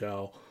colour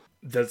decal.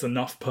 There's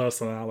enough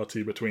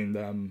personality between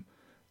them,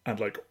 and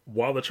like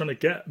while they're trying to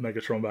get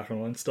Megatron back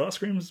online,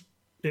 Starscream's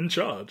in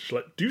charge.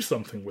 Like, do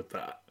something with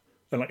that.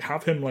 And like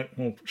have him like,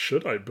 well,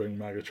 should I bring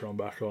Megatron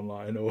back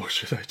online or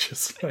should I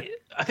just like...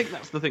 I think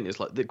that's the thing, is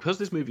like, because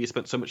this movie has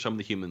spent so much time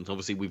with the humans,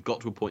 obviously we've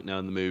got to a point now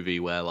in the movie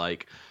where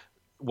like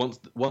once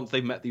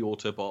they've met the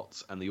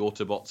Autobots and the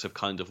Autobots have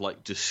kind of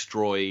like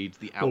destroyed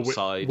the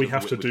outside. We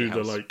have to do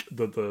the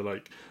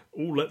like,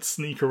 oh, let's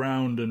sneak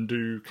around and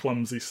do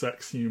clumsy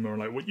sex humor, and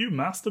like, what, you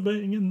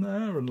masturbating in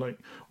there, and like,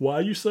 why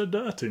are you so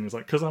dirty? And it's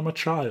like, because I'm a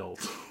child.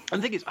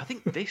 And the thing is, I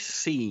think this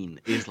scene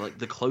is like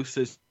the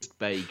closest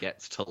Bay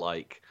gets to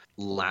like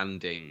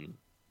landing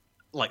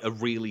like a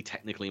really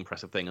technically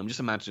impressive thing. I'm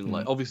just imagining,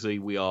 like, obviously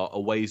we are a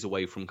ways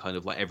away from kind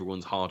of like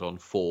everyone's hard on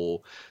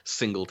for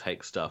single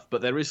take stuff,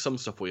 but there is some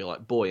stuff where you're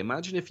like, boy,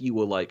 imagine if you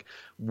were like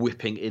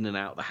whipping in and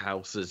out the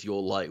house as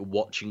you're like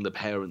watching the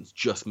parents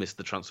just miss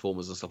the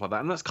Transformers and stuff like that.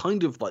 And that's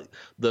kind of like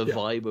the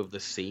vibe of the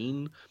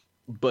scene,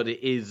 but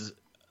it is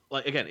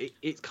like, again,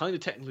 it's kind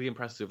of technically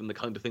impressive and the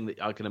kind of thing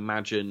that I can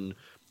imagine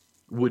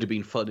would have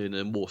been fun in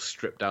a more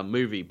stripped down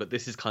movie, but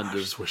this is kind of... I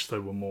just wish they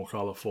were more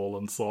colourful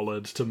and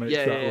solid to make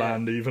that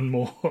land even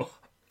more.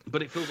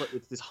 But it feels like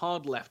it's this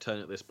hard left turn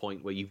at this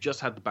point where you've just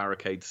had the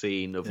barricade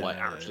scene of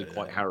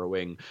quite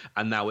harrowing,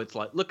 and now it's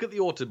like, look at the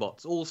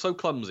Autobots, all so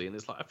clumsy, and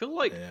it's like, I feel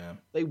like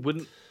they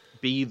wouldn't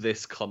be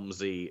this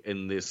clumsy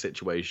in this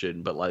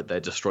situation, but like they're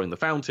destroying the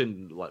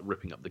fountain, like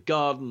ripping up the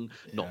garden,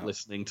 not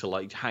listening to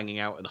like hanging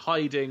out and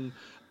hiding.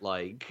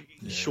 Like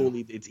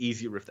surely it's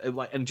easier if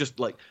and just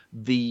like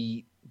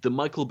the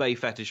Michael Bay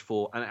fetish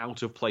for an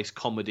out of place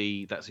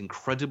comedy that's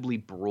incredibly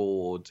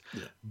broad,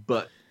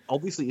 but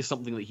obviously is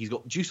something that he's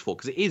got juice for,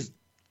 because it is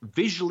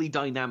visually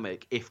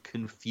dynamic if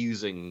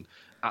confusing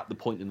at the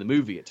point in the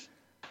movie it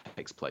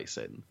takes place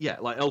in. Yeah,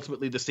 like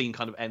ultimately the scene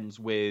kind of ends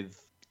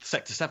with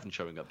Sector 7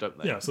 showing up, don't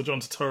they? Yeah, so John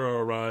Turturro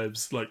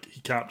arrives, like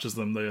he captures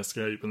them, they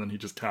escape, and then he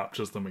just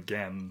captures them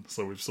again.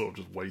 So we've sort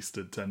of just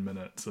wasted 10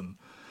 minutes and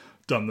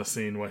done the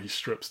scene where he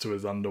strips to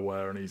his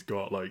underwear and he's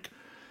got like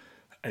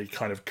a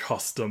kind of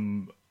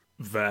custom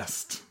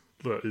vest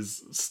that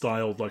is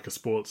styled like a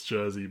sports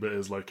jersey but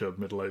is like a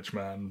middle-aged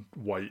man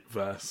white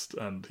vest,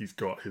 and he's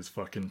got his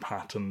fucking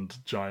patterned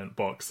giant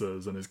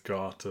boxers and his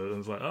garter, and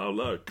it's like, oh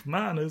look,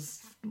 man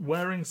is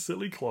wearing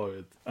silly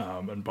clothes.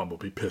 And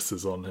Bumblebee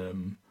pisses on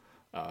him.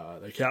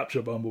 They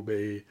capture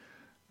Bumblebee.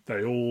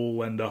 They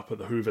all end up at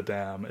the Hoover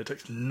Dam. It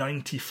takes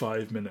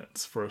 95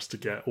 minutes for us to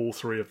get all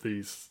three of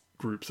these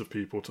groups of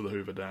people to the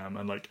Hoover Dam,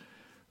 and like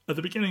at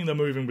the beginning, they're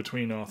moving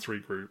between our three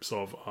groups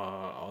of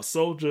our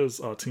soldiers,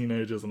 our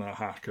teenagers, and our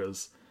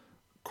hackers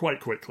quite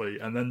quickly,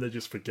 and then they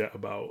just forget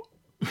about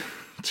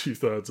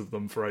 2/3 of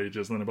them for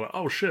ages, and then they're like,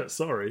 oh shit,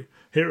 sorry,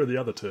 here are the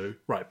other two.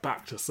 Right,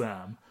 back to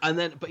Sam. And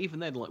then, but even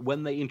then, like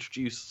when they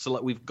introduce, so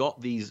like we've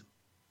got these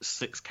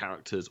 6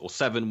 characters, or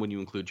 7 when you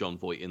include John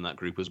Voight in that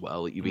group as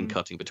well, that you've been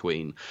cutting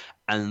between,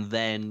 and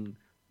then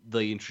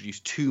they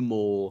introduce 2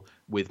 more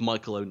with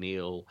Michael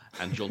O'Neill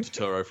and John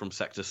Turturro from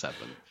Sector 7.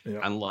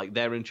 And like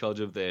they're in charge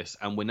of this,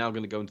 and we're now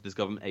going to go into this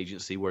government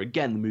agency where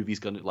again the movie's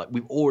going to, like,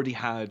 we've already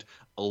had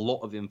a lot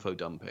of info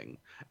dumping,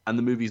 and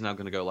the movie's now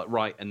going to go like,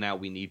 right, and now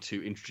we need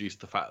to introduce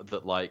the fact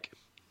that like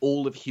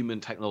all of human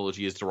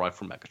technology is derived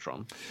from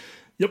Megatron.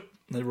 Yep,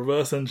 they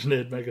reverse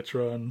engineered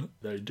Megatron.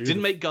 They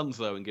didn't make guns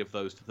though and give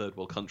those to third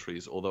world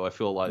countries, although I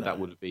feel like that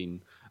would have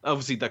been,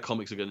 obviously their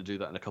comics are going to do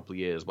that in a couple of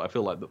years, but I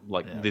feel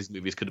like these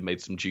movies could have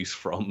made some juice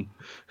from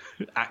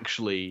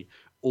actually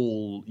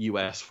all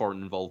US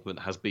foreign involvement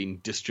has been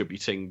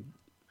distributing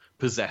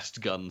possessed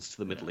guns to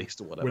the Middle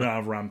East or whatever. We don't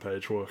have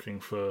Rampage working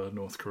for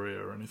North Korea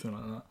or anything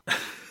like that.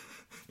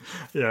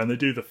 Yeah, and they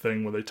do the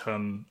thing where they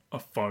turn a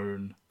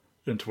phone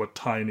into a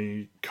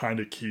tiny, kind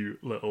of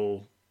cute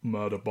little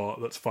murder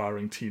bot that's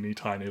firing teeny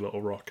tiny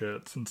little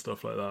rockets and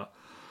stuff like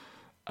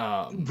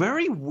that.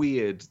 Very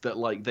weird that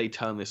like they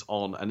turn this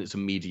on and its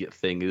immediate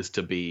thing is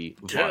to be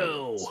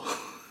kill.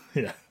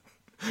 Yeah,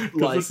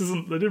 because like, this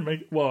isn't. They didn't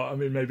make. Well, I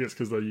mean, maybe it's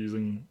because they're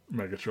using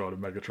Megatron,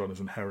 and Megatron is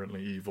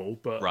inherently evil.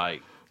 But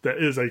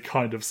there is a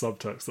kind of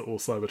subtext that all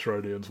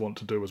Cybertronians want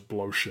to do is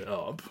blow shit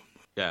up.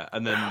 Yeah,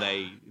 and then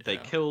they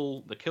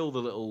kill the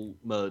little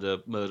murder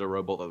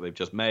robot that they've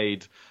just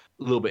made.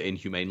 A little bit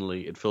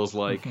inhumanely, it feels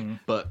like,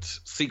 but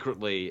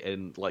secretly,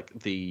 in like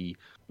the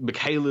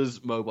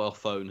Michaela's mobile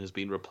phone has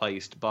been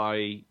replaced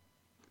by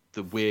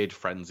the weird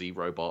frenzy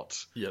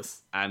robot.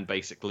 Yes, and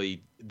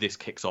basically this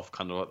kicks off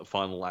kind of like the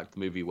final act of the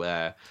movie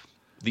where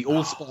the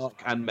Allspark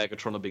and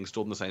Megatron are being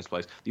stored in the same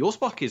place. The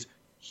Allspark is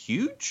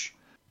huge,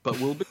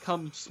 but will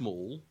become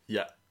small.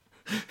 Yeah,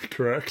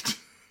 correct.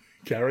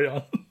 Carry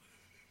on.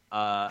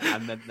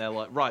 And then they're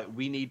like, right,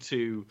 we need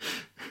to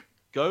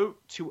go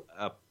to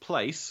a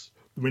place.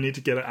 We need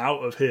to get it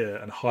out of here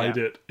and hide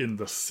it in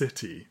the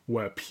city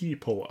where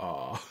people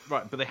are.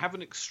 Right, but they have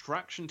an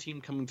extraction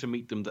team coming to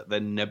meet them that they're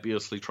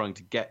nebulously trying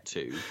to get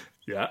to.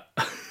 Yeah.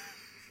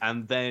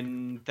 And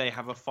then they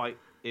have a fight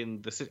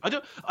in the city.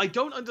 I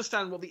don't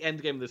understand what the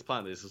end game of this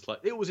plan is. It's like,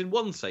 it was in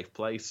one safe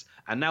place,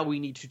 and now we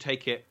need to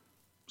take it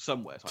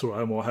somewhere. To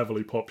a more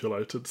heavily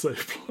populated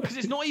safe place. Because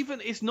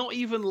it's not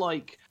even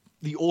like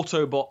the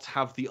Autobots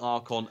have the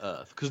Ark on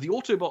Earth. Because the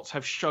Autobots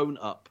have shown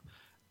up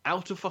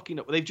out of fucking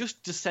up. They've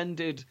just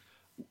descended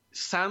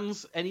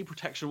sans any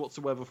protection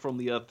whatsoever from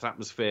the Earth's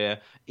atmosphere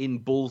in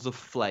balls of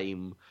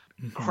flame,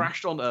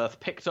 crashed on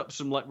Earth, picked up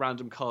some like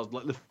random cars.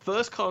 Like the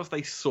first cars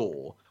they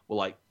saw were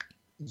like,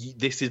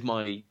 this is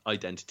my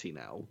identity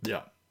now.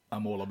 Yeah,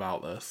 I'm all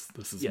about this.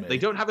 This is me. They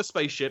don't have a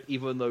spaceship,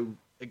 even though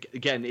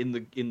again in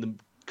the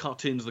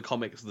cartoons, the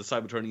comics, the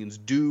Cybertronians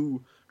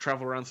do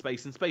travel around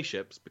space in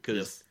spaceships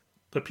because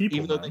they're people.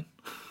 Even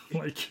though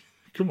like,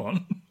 come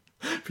on.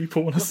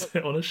 People want to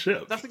sit on a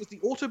ship. That's because the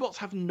Autobots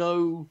have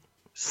no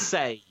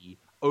say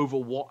over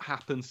what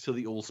happens to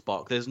the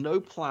Allspark. There's no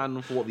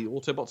plan for what the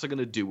Autobots are going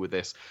to do with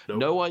this.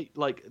 Nope.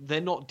 They're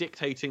not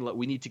dictating like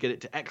we need to get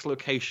it to X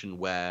location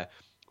where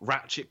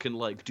Ratchet can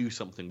like do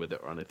something with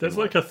it or anything. There's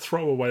like a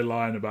throwaway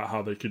line about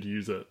how they could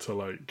use it to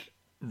like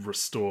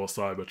restore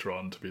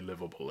Cybertron to be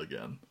livable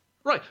again.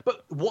 Right,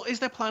 but what is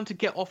their plan to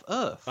get off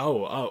Earth?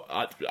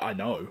 I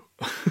know.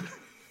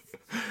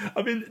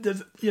 I mean,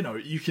 there's,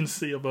 you can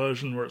see a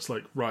version where it's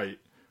like, right,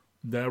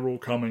 they're all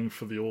coming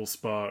for the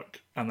Allspark,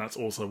 and that's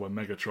also where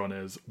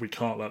Megatron is. We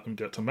can't let them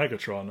get to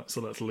Megatron,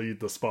 so let's lead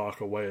the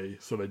Spark away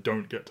so they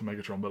don't get to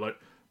Megatron. But, like,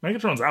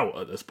 Megatron's out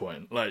at this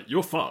point. Like,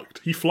 you're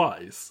fucked. He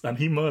flies, and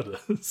he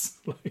murders.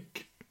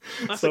 Like,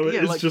 so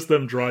it's just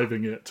them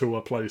driving it to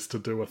a place to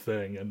do a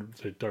thing, and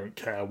they don't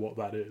care what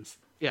that is.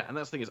 Yeah, and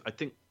that's the thing is, I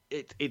think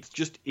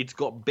it's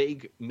got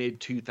big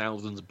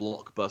mid-2000s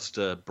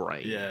blockbuster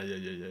brain. Yeah.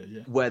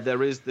 Where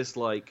there is this,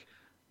 like,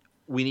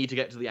 we need to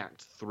get to the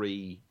Act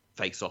 3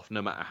 face-off,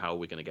 no matter how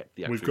we're going to get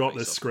the Act 3 We've got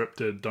face-off. this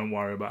scripted, don't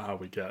worry about how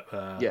we get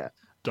there. Yeah.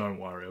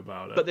 Don't worry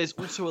about it. But there's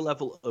also a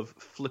level of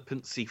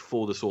flippancy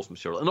for the source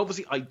material. And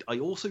obviously, I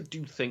also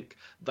do think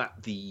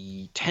that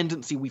the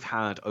tendency we've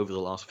had over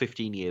the last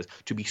 15 years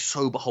to be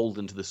so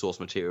beholden to the source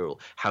material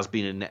has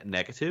been a net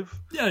negative.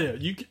 Yeah.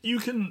 You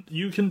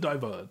can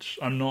diverge.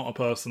 I'm not a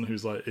person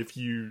who's like, if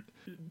you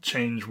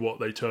change what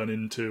they turn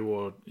into,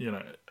 or, you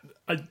know...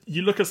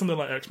 you look at something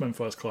like X-Men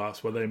First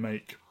Class, where they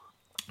make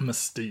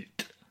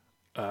Mystique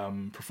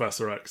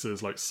Professor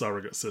X's, like,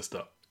 surrogate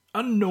sister.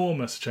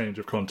 Enormous change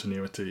of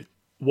continuity.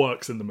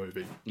 Works in the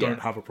movie. Don't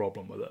have a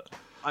problem with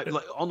it.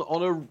 Like on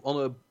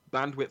a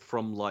bandwidth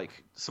from,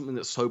 like, something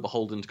that's so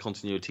beholden to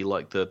continuity,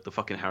 like the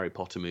fucking Harry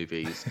Potter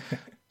movies,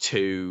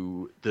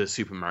 to the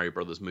Super Mario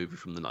Brothers movie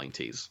from the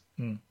 90s.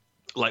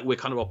 Like, we're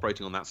kind of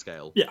operating on that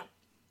scale. Yeah.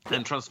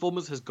 And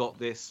Transformers has got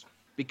this,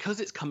 because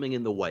it's coming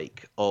in the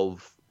wake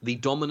of the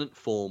dominant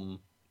form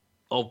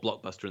of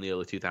blockbuster in the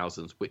early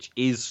 2000s, which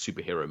is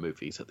superhero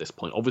movies at this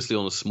point. Obviously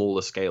on a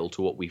smaller scale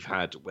to what we've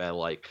had, where,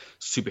 like,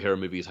 superhero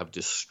movies have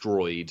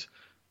destroyed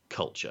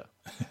culture.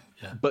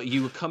 Yeah. But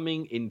you were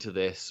coming into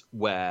this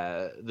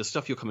where the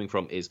stuff you're coming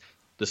from is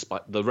the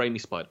Raimi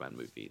Spider-Man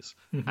movies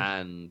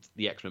and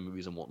the X-Men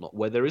movies and whatnot,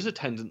 where there is a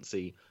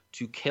tendency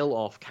to kill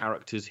off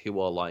characters who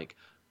are, like,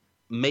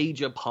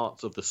 major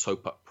parts of the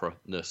soap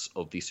opera-ness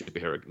of these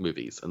superhero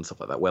movies and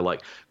stuff like that, where,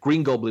 like,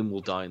 Green Goblin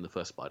will die in the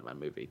first Spider-Man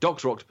movie,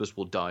 Dr. Octopus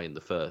will die in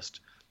the first.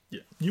 Yeah,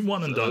 you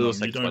one and done.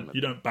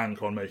 You don't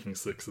bank on making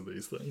 6 of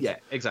these things. Yeah,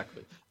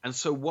 exactly. And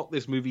so what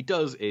this movie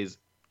does is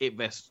it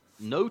invests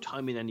no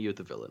time in any of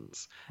the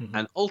villains,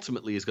 and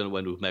ultimately is going to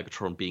end with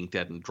Megatron being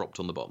dead and dropped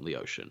on the bottom of the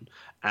ocean.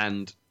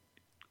 And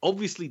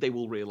obviously they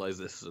will realize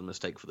this is a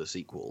mistake for the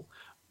sequel,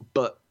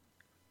 but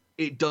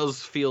it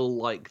does feel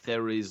like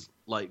there is,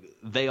 like,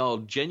 they are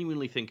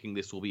genuinely thinking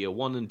this will be a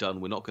one and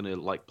done. We're not going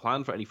to, like,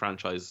 plan for any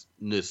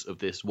franchise-ness of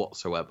this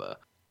whatsoever.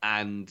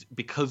 And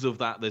because of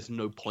that, there's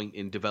no point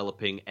in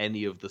developing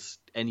any of this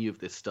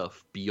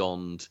stuff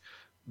beyond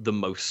the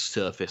most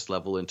surface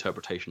level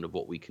interpretation of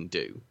what we can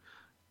do.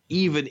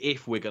 Even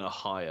if we're going to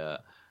hire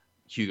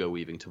Hugo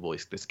Weaving to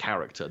voice this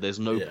character, there's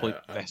no point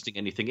investing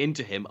anything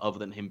into him other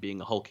than him being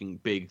a hulking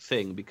big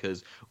thing,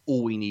 because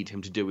all we need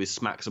him to do is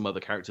smack some other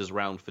characters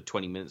around for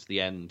 20 minutes at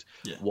the end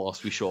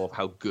whilst we show off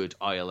how good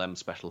ILM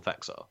special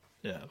effects are.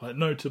 Yeah, like,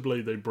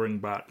 notably they bring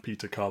back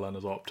Peter Cullen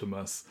as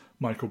Optimus.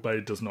 Michael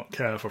Bay does not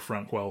care for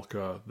Frank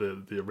Welker,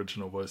 the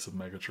original voice of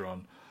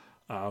Megatron.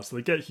 So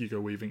they get Hugo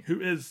Weaving,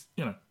 who is,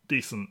 you know,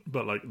 decent,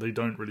 but, like, they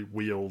don't really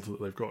wield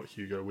that they've got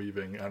Hugo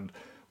Weaving, and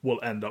we'll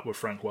end up with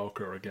Frank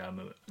Welker again,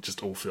 and it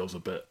just all feels a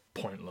bit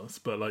pointless.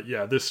 But, like,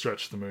 yeah, this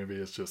stretch of the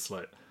movie is just,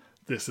 like,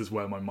 this is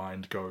where my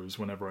mind goes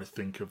whenever I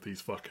think of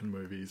these fucking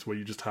movies, where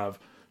you just have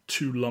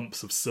 2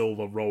 lumps of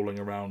silver rolling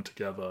around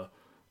together,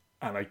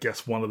 and I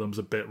guess one of them's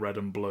a bit red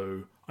and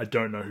blue. I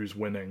don't know who's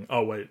winning.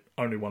 Oh, wait,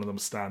 only one of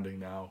them's standing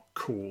now.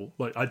 Cool.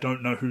 Like, I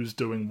don't know who's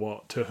doing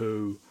what to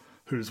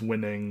who's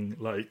winning,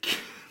 like,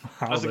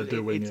 how they're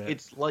doing it.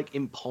 It's, like,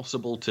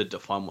 impossible to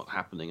define what's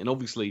happening. And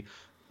obviously,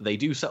 they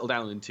do settle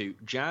down into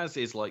Jazz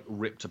is, like,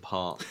 ripped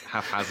apart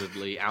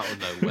haphazardly out of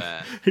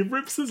nowhere. He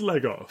rips his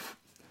leg off.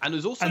 And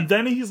there's also... And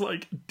then he's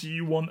like, do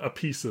you want a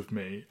piece of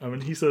me? I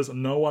mean, he says,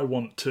 no, I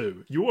want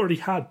 2. You already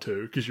had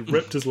 2 because you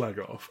ripped his leg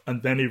off,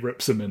 and then he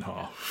rips him in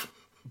half.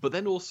 But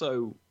then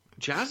also,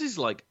 Jazz is,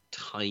 like,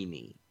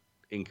 tiny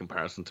in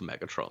comparison to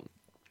Megatron.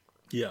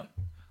 Yeah.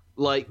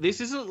 Like, this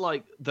isn't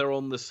like they're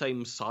on the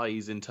same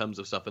size in terms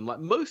of stuff. And, like,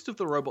 most of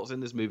the robots in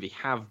this movie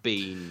have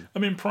been... I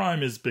mean,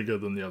 Prime is bigger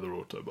than the other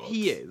Autobots.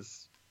 He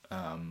is.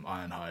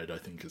 Ironhide, I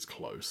think, is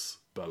close.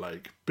 But,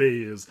 like,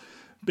 B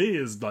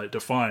is, like,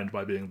 defined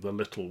by being the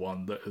little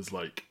one that is,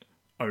 like,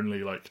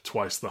 only, like,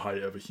 twice the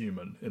height of a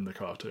human in the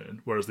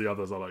cartoon. Whereas the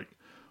others are, like,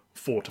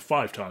 4 to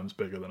 5 times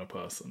bigger than a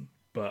person.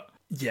 But,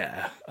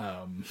 yeah.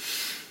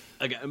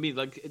 Again, I mean,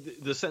 like,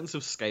 the sense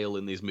of scale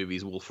in these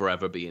movies will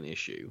forever be an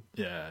issue.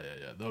 Yeah.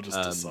 They'll just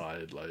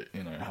decide, like,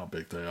 you know, how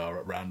big they are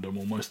at random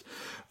almost.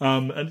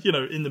 And, you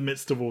know, in the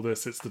midst of all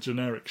this, it's the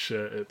generic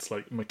shit. It's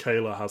like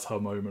Michaela has her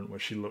moment where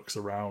she looks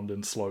around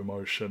in slow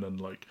motion and,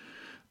 like,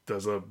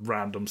 there's a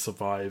random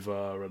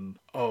survivor and,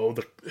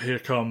 here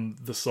come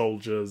the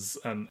soldiers,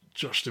 and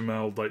Josh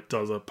Duhamel, like,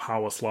 does a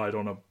power slide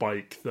on a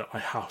bike that I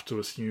have to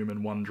assume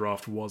in one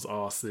draft was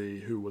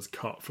RC, who was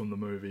cut from the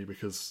movie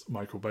because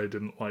Michael Bay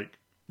didn't like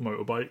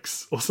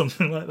motorbikes or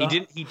something like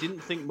that. He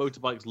didn't think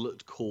motorbikes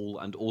looked cool,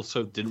 and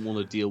also didn't want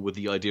to deal with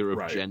the idea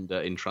of gender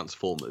in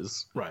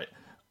Transformers. Right.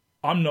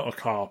 I'm not a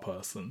car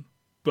person,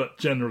 But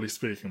generally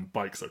speaking,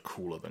 bikes are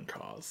cooler than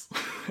cars.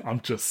 I'm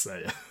just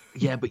saying.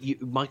 Yeah, but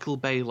Michael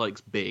Bay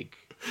likes big.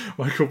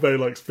 Michael Bay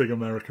likes big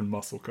American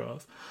muscle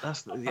cars.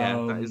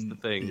 That is the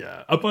thing.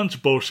 Yeah, a bunch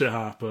of bullshit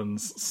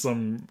happens.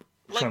 Some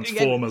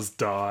Transformers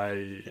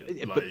die.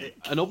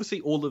 And obviously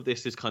all of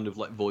this is kind of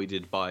like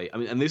voided by... I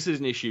mean, and this is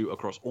an issue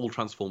across all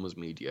Transformers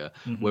media,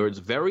 where it's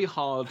very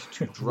hard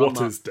to drum up...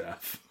 What is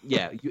death?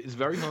 Yeah, it's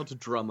very hard to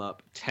drum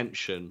up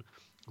tension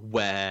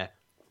where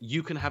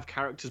you can have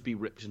characters be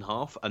ripped in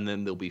half and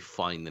then they'll be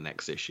fine the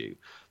next issue.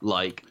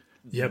 Like...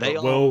 Yeah,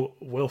 but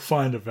we'll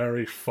find a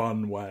very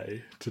fun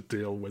way to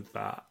deal with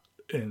that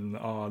in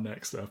our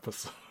next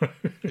episode.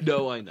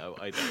 No, I know.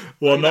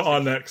 Well, not our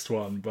next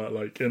one, but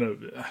like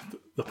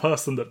the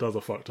person that does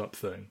a fucked up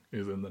thing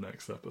is in the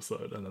next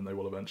episode, and then they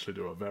will eventually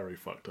do a very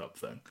fucked up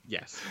thing.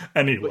 Yes.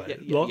 Anyway,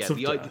 lots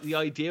of death. The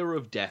idea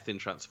of death in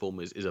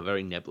Transformers is a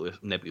very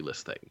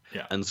nebulous thing.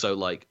 Yeah. And so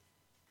like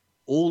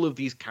all of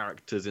these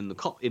characters in the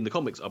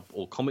comics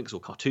or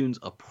cartoons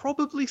are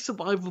probably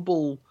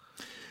survivable.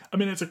 I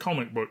mean, it's a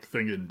comic book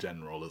thing in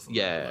general, isn't it?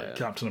 Yeah. Like,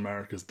 Captain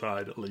America's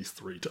died at least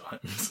 3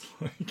 times.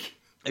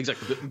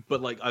 Exactly, but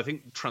like I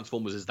think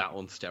Transformers is that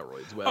on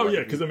steroids.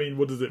 Where, because I mean,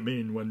 what does it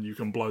mean when you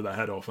can blow their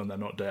head off and they're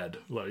not dead?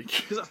 Like,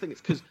 because that's the thing.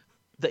 It's because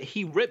that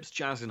he rips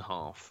Jazz in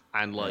half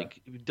and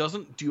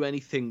doesn't do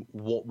anything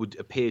what would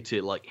appear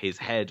to like his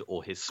head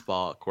or his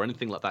spark or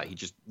anything like that. He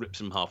just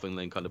rips him in half and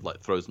then kind of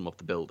like throws them off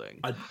the building.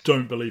 I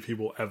don't believe he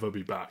will ever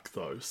be back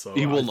though. So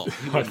he will not.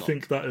 I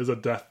think that is a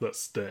death that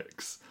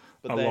sticks.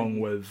 But along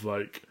with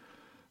like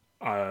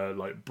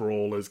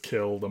Brawl is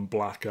killed and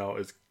Blackout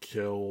is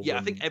killed. Yeah,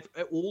 I think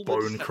all the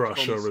Bone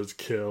Crusher is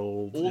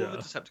killed. All of the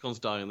Decepticons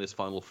die in this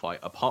final fight,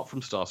 apart from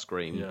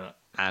Starscream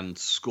and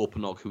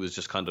Scorponok, who was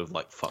just kind of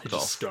like fucked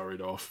off. Scurried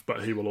off,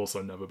 but he will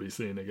also never be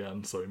seen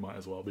again, so he might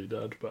as well be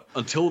dead. But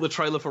until the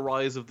trailer for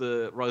Rise of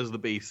the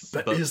Beasts.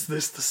 But is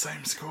this the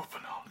same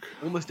Scorponok?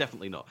 Almost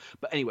definitely not.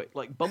 But anyway,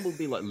 like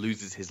Bumblebee like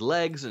loses his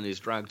legs and is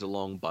dragged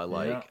along by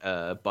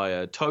by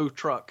a tow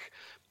truck.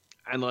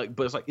 And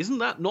but it's like, isn't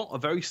that not a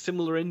very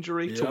similar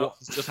injury to what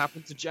has just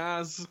happened to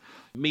Jazz?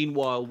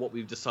 Meanwhile, what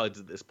we've decided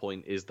at this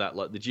point is that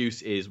like the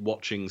Juice is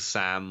watching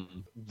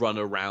Sam run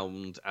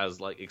around as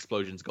like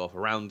explosions go off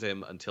around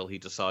him until he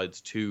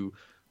decides to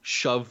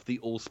shove the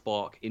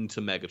Allspark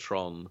into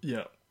Megatron.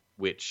 Yeah,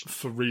 which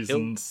for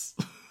reasons.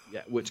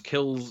 Which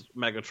kills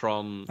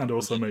Megatron and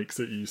also makes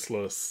it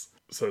useless.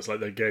 So it's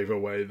like they gave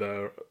away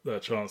their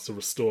chance to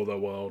restore their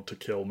world to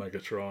kill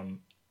Megatron,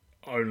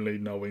 only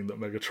knowing that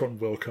Megatron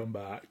will come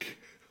back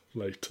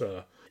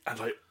later. And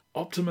like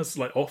Optimus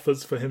like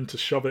offers for him to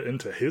shove it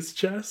into his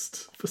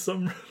chest for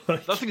some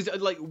like that thing is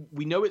like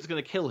we know it's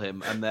going to kill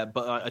him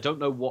but I don't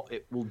know what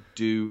it will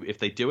do if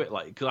they do it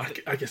like cause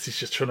I guess he's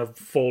just trying to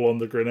fall on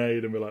the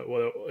grenade and be like,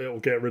 well, it'll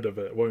get rid of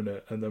it, won't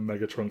it? And then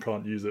Megatron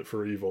can't use it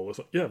for evil. It's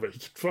like, yeah, but he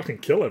can fucking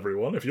kill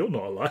everyone if you're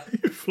not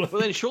alive. But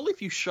then surely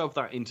if you shove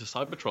that into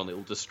Cybertron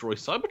it'll destroy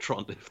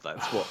Cybertron if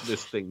that's what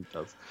this thing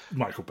does.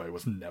 Michael Bay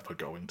was never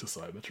going to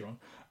Cybertron.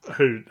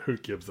 Who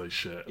gives a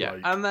shit? Yeah,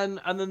 like,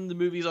 and then the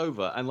movie's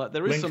over, and like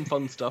there is some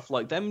fun stuff,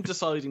 like them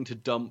deciding to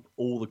dump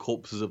all the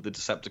corpses of the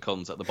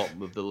Decepticons at the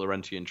bottom of the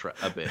Laurentian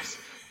abyss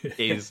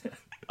is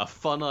a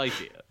fun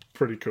idea.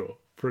 Pretty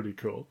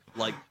cool.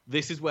 Like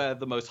this is where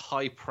the most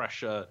high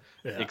pressure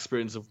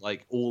experience of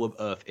like all of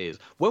Earth is.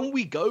 When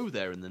we go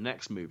there in the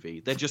next movie,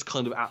 they're just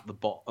kind of at the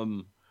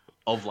bottom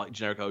of like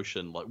generic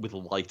ocean, like with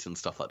light and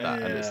stuff like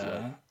that. And it's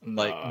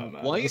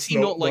like why is he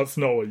not like? That's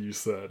not what you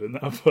said in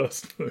that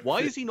first movie.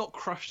 Why is he not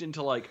crushed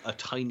into like a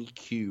tiny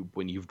cube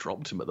when you've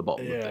dropped him at the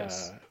bottom of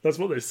this? That's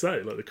what they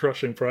say. Like the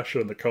crushing pressure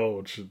and the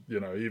cold should,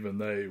 even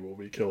they will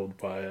be killed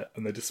by it.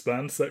 And they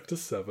disband Sector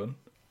 7,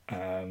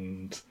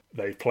 and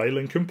they play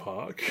Linkin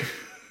Park.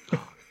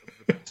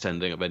 Best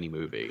ending of any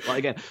movie. Like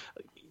again.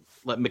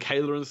 Like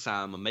Michaela and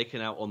Sam are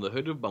making out on the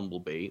hood of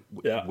Bumblebee.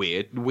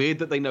 Weird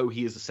that they know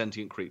he is a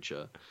sentient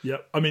creature. Yeah,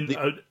 I mean,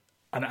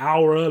 an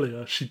hour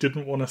earlier, she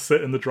didn't want to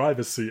sit in the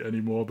driver's seat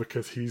anymore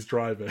because he's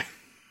driving.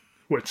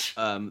 Which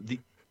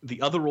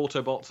the other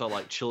Autobots are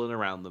like chilling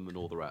around them and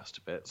all the rest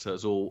of it. So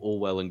it's all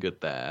well and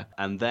good there.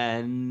 And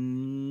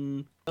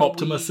then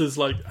Optimus is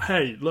like,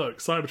 "Hey, look,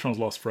 Cybertron's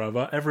lost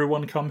forever.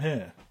 Everyone come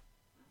here."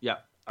 Yeah,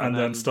 and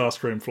then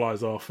Starscream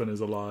flies off and is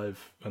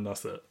alive, and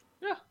that's it.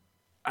 Yeah.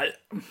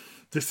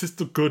 This is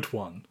the good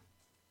one.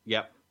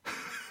 Yep.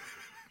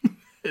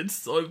 It's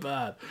so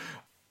bad.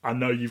 I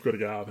know you've got to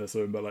get out of here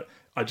soon, but like,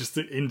 I just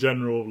think in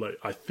general, like,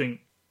 I think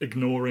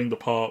ignoring the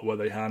part where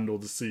they handle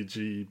the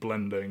CG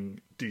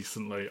blending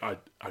decently, I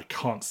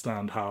can't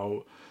stand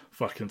how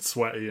fucking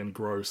sweaty and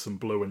gross and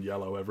blue and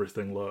yellow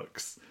everything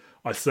looks.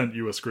 I sent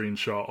you a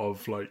screenshot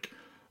of like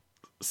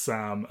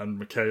Sam and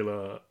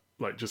Michaela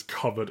like just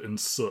covered in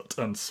soot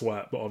and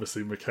sweat, but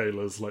obviously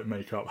Michaela's like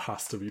makeup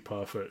has to be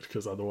perfect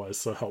because otherwise,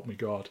 so help me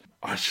God,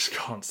 I just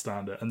can't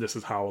stand it. And this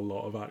is how a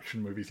lot of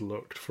action movies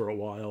looked for a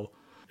while.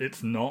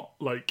 It's not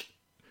like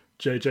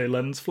JJ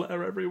lens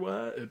flare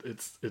everywhere.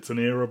 It's an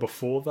era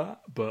before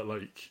that, but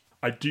like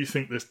I do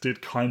think this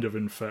did kind of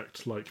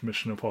infect like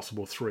Mission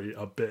Impossible 3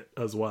 a bit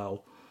as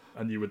well.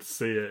 And you would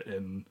see it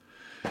in,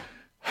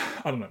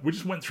 I don't know, we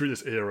just went through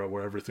this era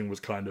where everything was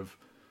kind of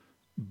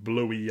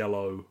bluey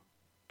yellow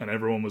and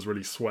everyone was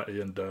really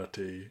sweaty and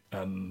dirty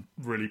and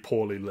really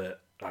poorly lit.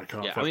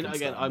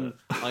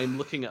 I'm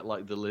looking at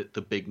like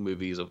the big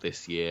movies of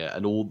this year,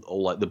 and all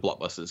like the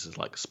blockbusters is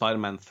like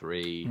Spider-Man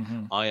 3,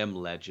 I Am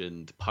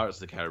Legend,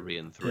 Pirates of the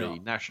Caribbean 3,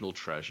 National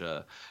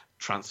Treasure,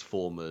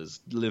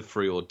 Transformers, Live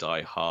Free or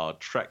Die Hard,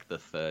 Trek the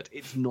Third.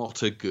 It's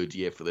not a good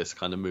year for this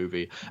kind of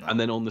movie. No. And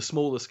then on the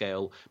smaller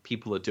scale,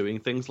 people are doing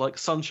things like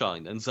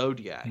Sunshine and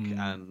Zodiac,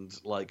 and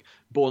like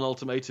Bourne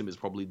Ultimatum is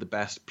probably the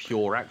best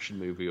pure action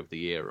movie of the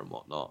year and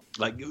whatnot.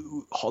 Like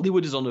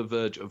Hollywood is on the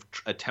verge of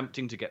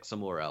attempting to get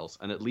somewhere else,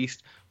 and at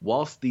least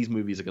whilst these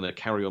movies are going to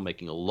carry on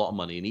making a lot of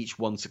money, and each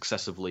one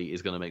successively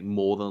is going to make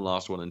more than the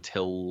last one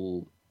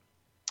until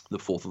the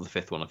fourth or the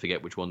fifth one, I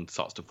forget which one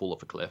starts to fall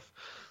off a cliff,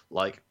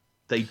 like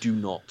they do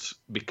not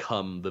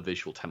become the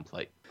visual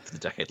template for the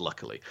decade,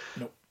 luckily.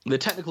 Nope. The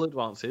technical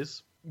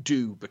advances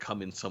do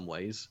become in some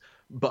ways,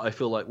 but I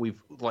feel like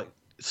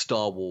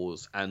Star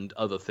Wars and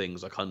other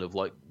things are kind of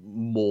like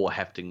more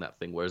hefting that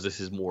thing, whereas this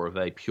is more of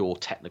a pure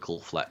technical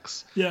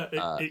flex. Yeah,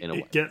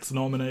 it gets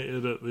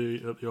nominated at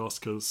the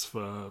Oscars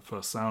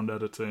for sound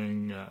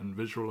editing and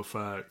visual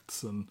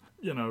effects, and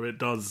it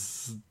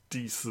does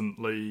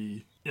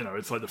decently.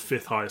 It's like the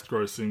fifth highest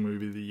grossing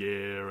movie of the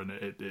year, and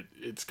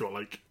it's got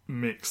like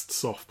mixed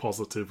soft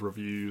positive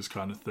reviews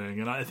kind of thing.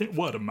 And I think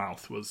word of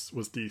mouth was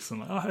decent.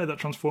 Like, oh, hey, that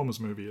Transformers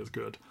movie is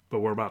good. But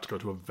we're about to go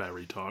to a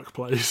very dark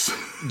place.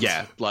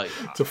 Yeah, like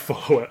to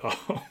follow it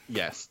up.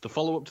 Yes, the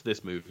follow-up to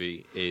this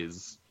movie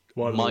is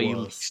my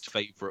least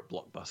favourite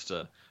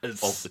blockbuster of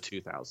the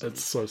 2000s.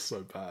 It's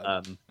so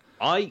bad.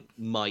 I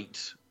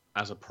might,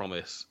 as a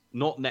promise,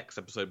 not next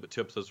episode, but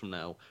 2 episodes from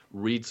now,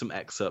 read some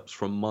excerpts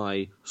from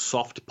my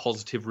soft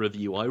positive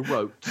review I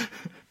wrote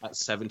at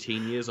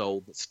 17 years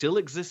old that still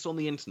exists on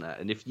the internet.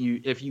 And if you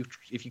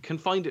can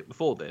find it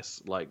before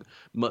this, like,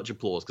 much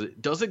applause, because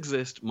it does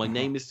exist. My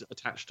name is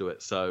attached to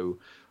it, so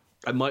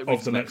I might read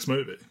of the next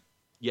movie.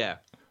 Yeah.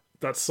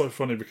 That's so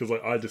funny because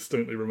I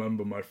distinctly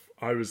remember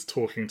I was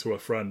talking to a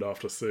friend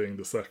after seeing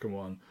the second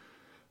one,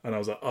 and I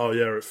was like, oh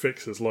yeah, it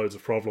fixes loads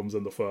of problems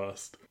in the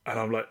first. And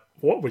I'm like,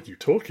 what were you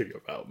talking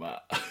about,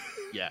 Matt?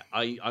 Yeah,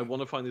 I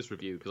want to find this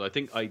review because I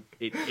think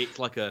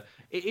it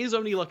is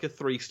only like a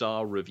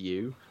 3-star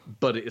review,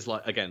 but it is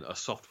like, again, a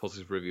soft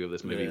positive review of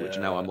this movie, which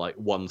now I'm like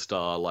 1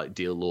 star, like,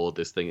 dear Lord,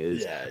 this thing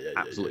is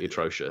absolutely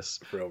atrocious.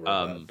 Real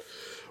bad.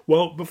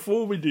 Well,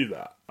 before we do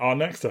that, our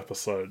next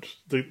episode,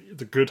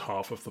 the good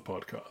half of the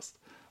podcast,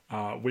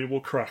 we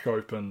will crack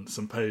open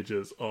some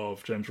pages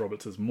of James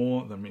Roberts'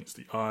 More Than Meets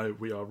the Eye.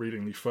 We are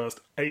reading the first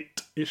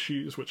 8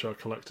 issues, which are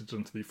collected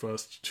into the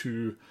first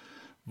 2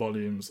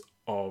 volumes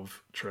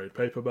of trade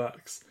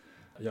paperbacks.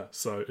 Yeah,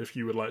 so if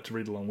you would like to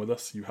read along with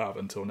us, you have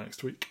until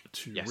next week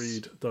to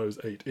read those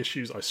 8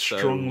 issues. I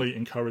strongly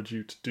encourage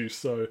you to do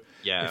so.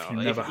 Yeah, if you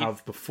never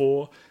have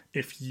before.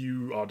 If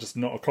you are just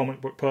not a comic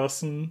book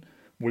person,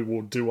 we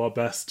will do our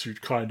best to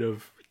kind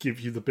of give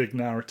you the big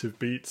narrative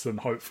beats, and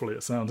hopefully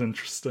it sounds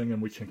interesting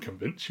and we can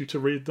convince you to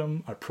read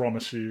them. I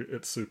promise you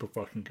it's super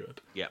fucking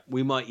good. Yeah,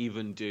 we might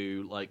even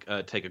do like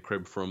take a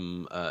crib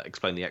from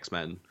Explain the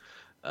X-Men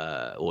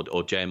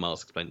or J.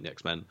 Miles Explain the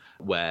X-Men,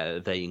 where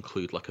they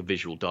include like a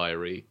visual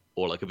diary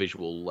or like a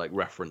visual like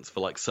reference for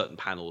like certain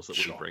panels that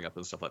we bring up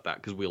and stuff like that,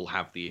 because we'll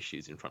have the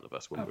issues in front of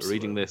us when we're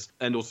reading this.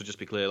 And also, just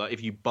be clear, like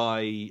if you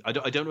buy, I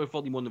don't know if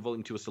Volume 1 and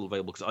Volume 2 are still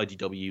available because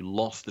IDW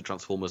lost the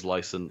Transformers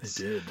license.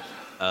 They did.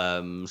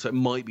 So it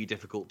might be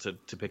difficult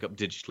to pick up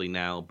digitally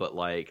now, but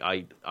like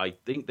I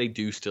think they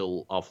do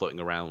still are floating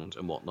around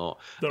and whatnot.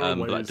 There are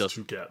ways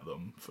to get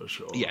them for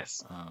sure.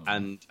 Yes,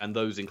 and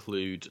those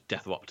include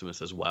Death of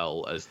Optimus as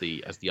well as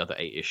the other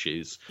 8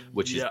 issues,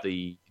 which is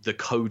the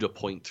coda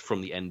point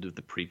from the end of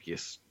the previous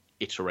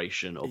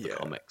iteration of the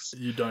comics.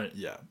 You don't,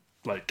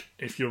 like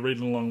if you're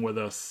reading along with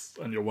us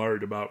and you're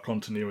worried about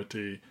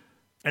continuity,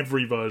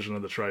 every version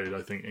of the trade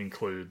I think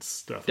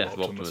includes Death of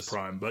Optimus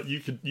Prime, but you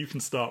can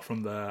start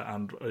from there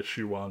and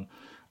issue 1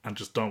 and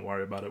just don't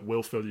worry about it.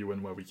 We'll fill you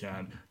in where we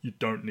can. You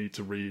don't need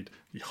to read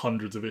the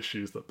hundreds of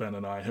issues that Ben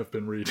and I have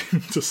been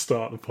reading to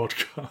start the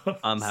podcast.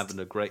 I'm having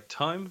a great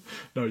time.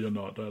 No, you're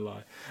not, don't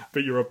lie.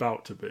 But you're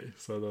about to be,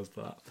 so there's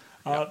that.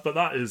 But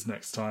that is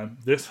next time.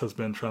 This has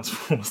been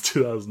Transformers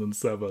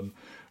 2007.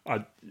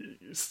 I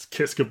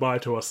kiss goodbye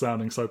to us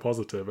sounding so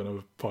positive in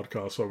a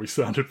podcast where we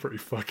sounded pretty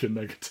fucking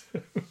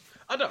negative.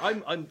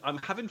 I'm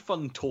having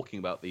fun talking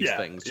about these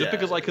things just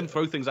because I can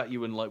throw things at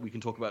you and like we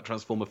can talk about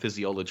Transformer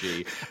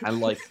physiology and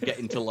like get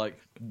into like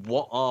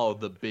what are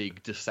the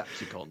big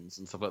Decepticons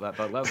and stuff like that.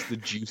 But that's the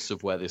juice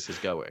of where this is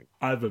going.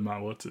 I've been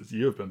Matt Waters.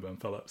 You have been Ben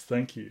Phillips.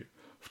 Thank you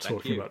for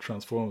talking about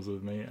Transformers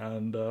with me.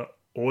 And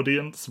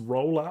audience,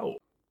 roll out.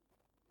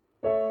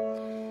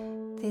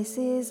 This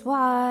is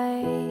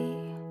why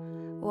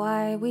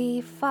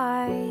we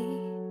fight,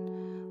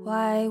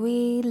 why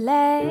we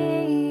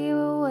lay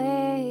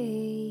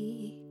awake.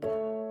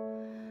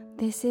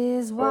 This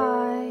is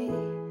why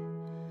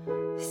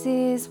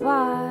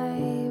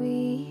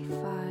we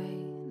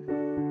fight.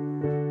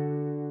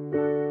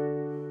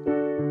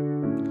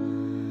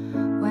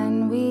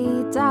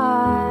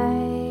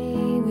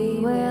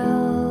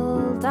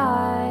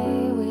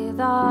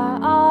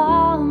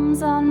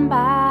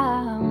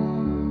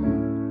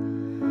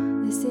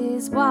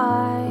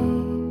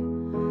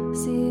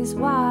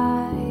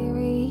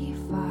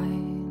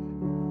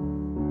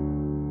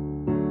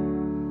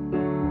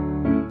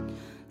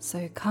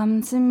 So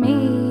come to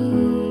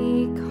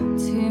me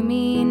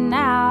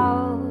now.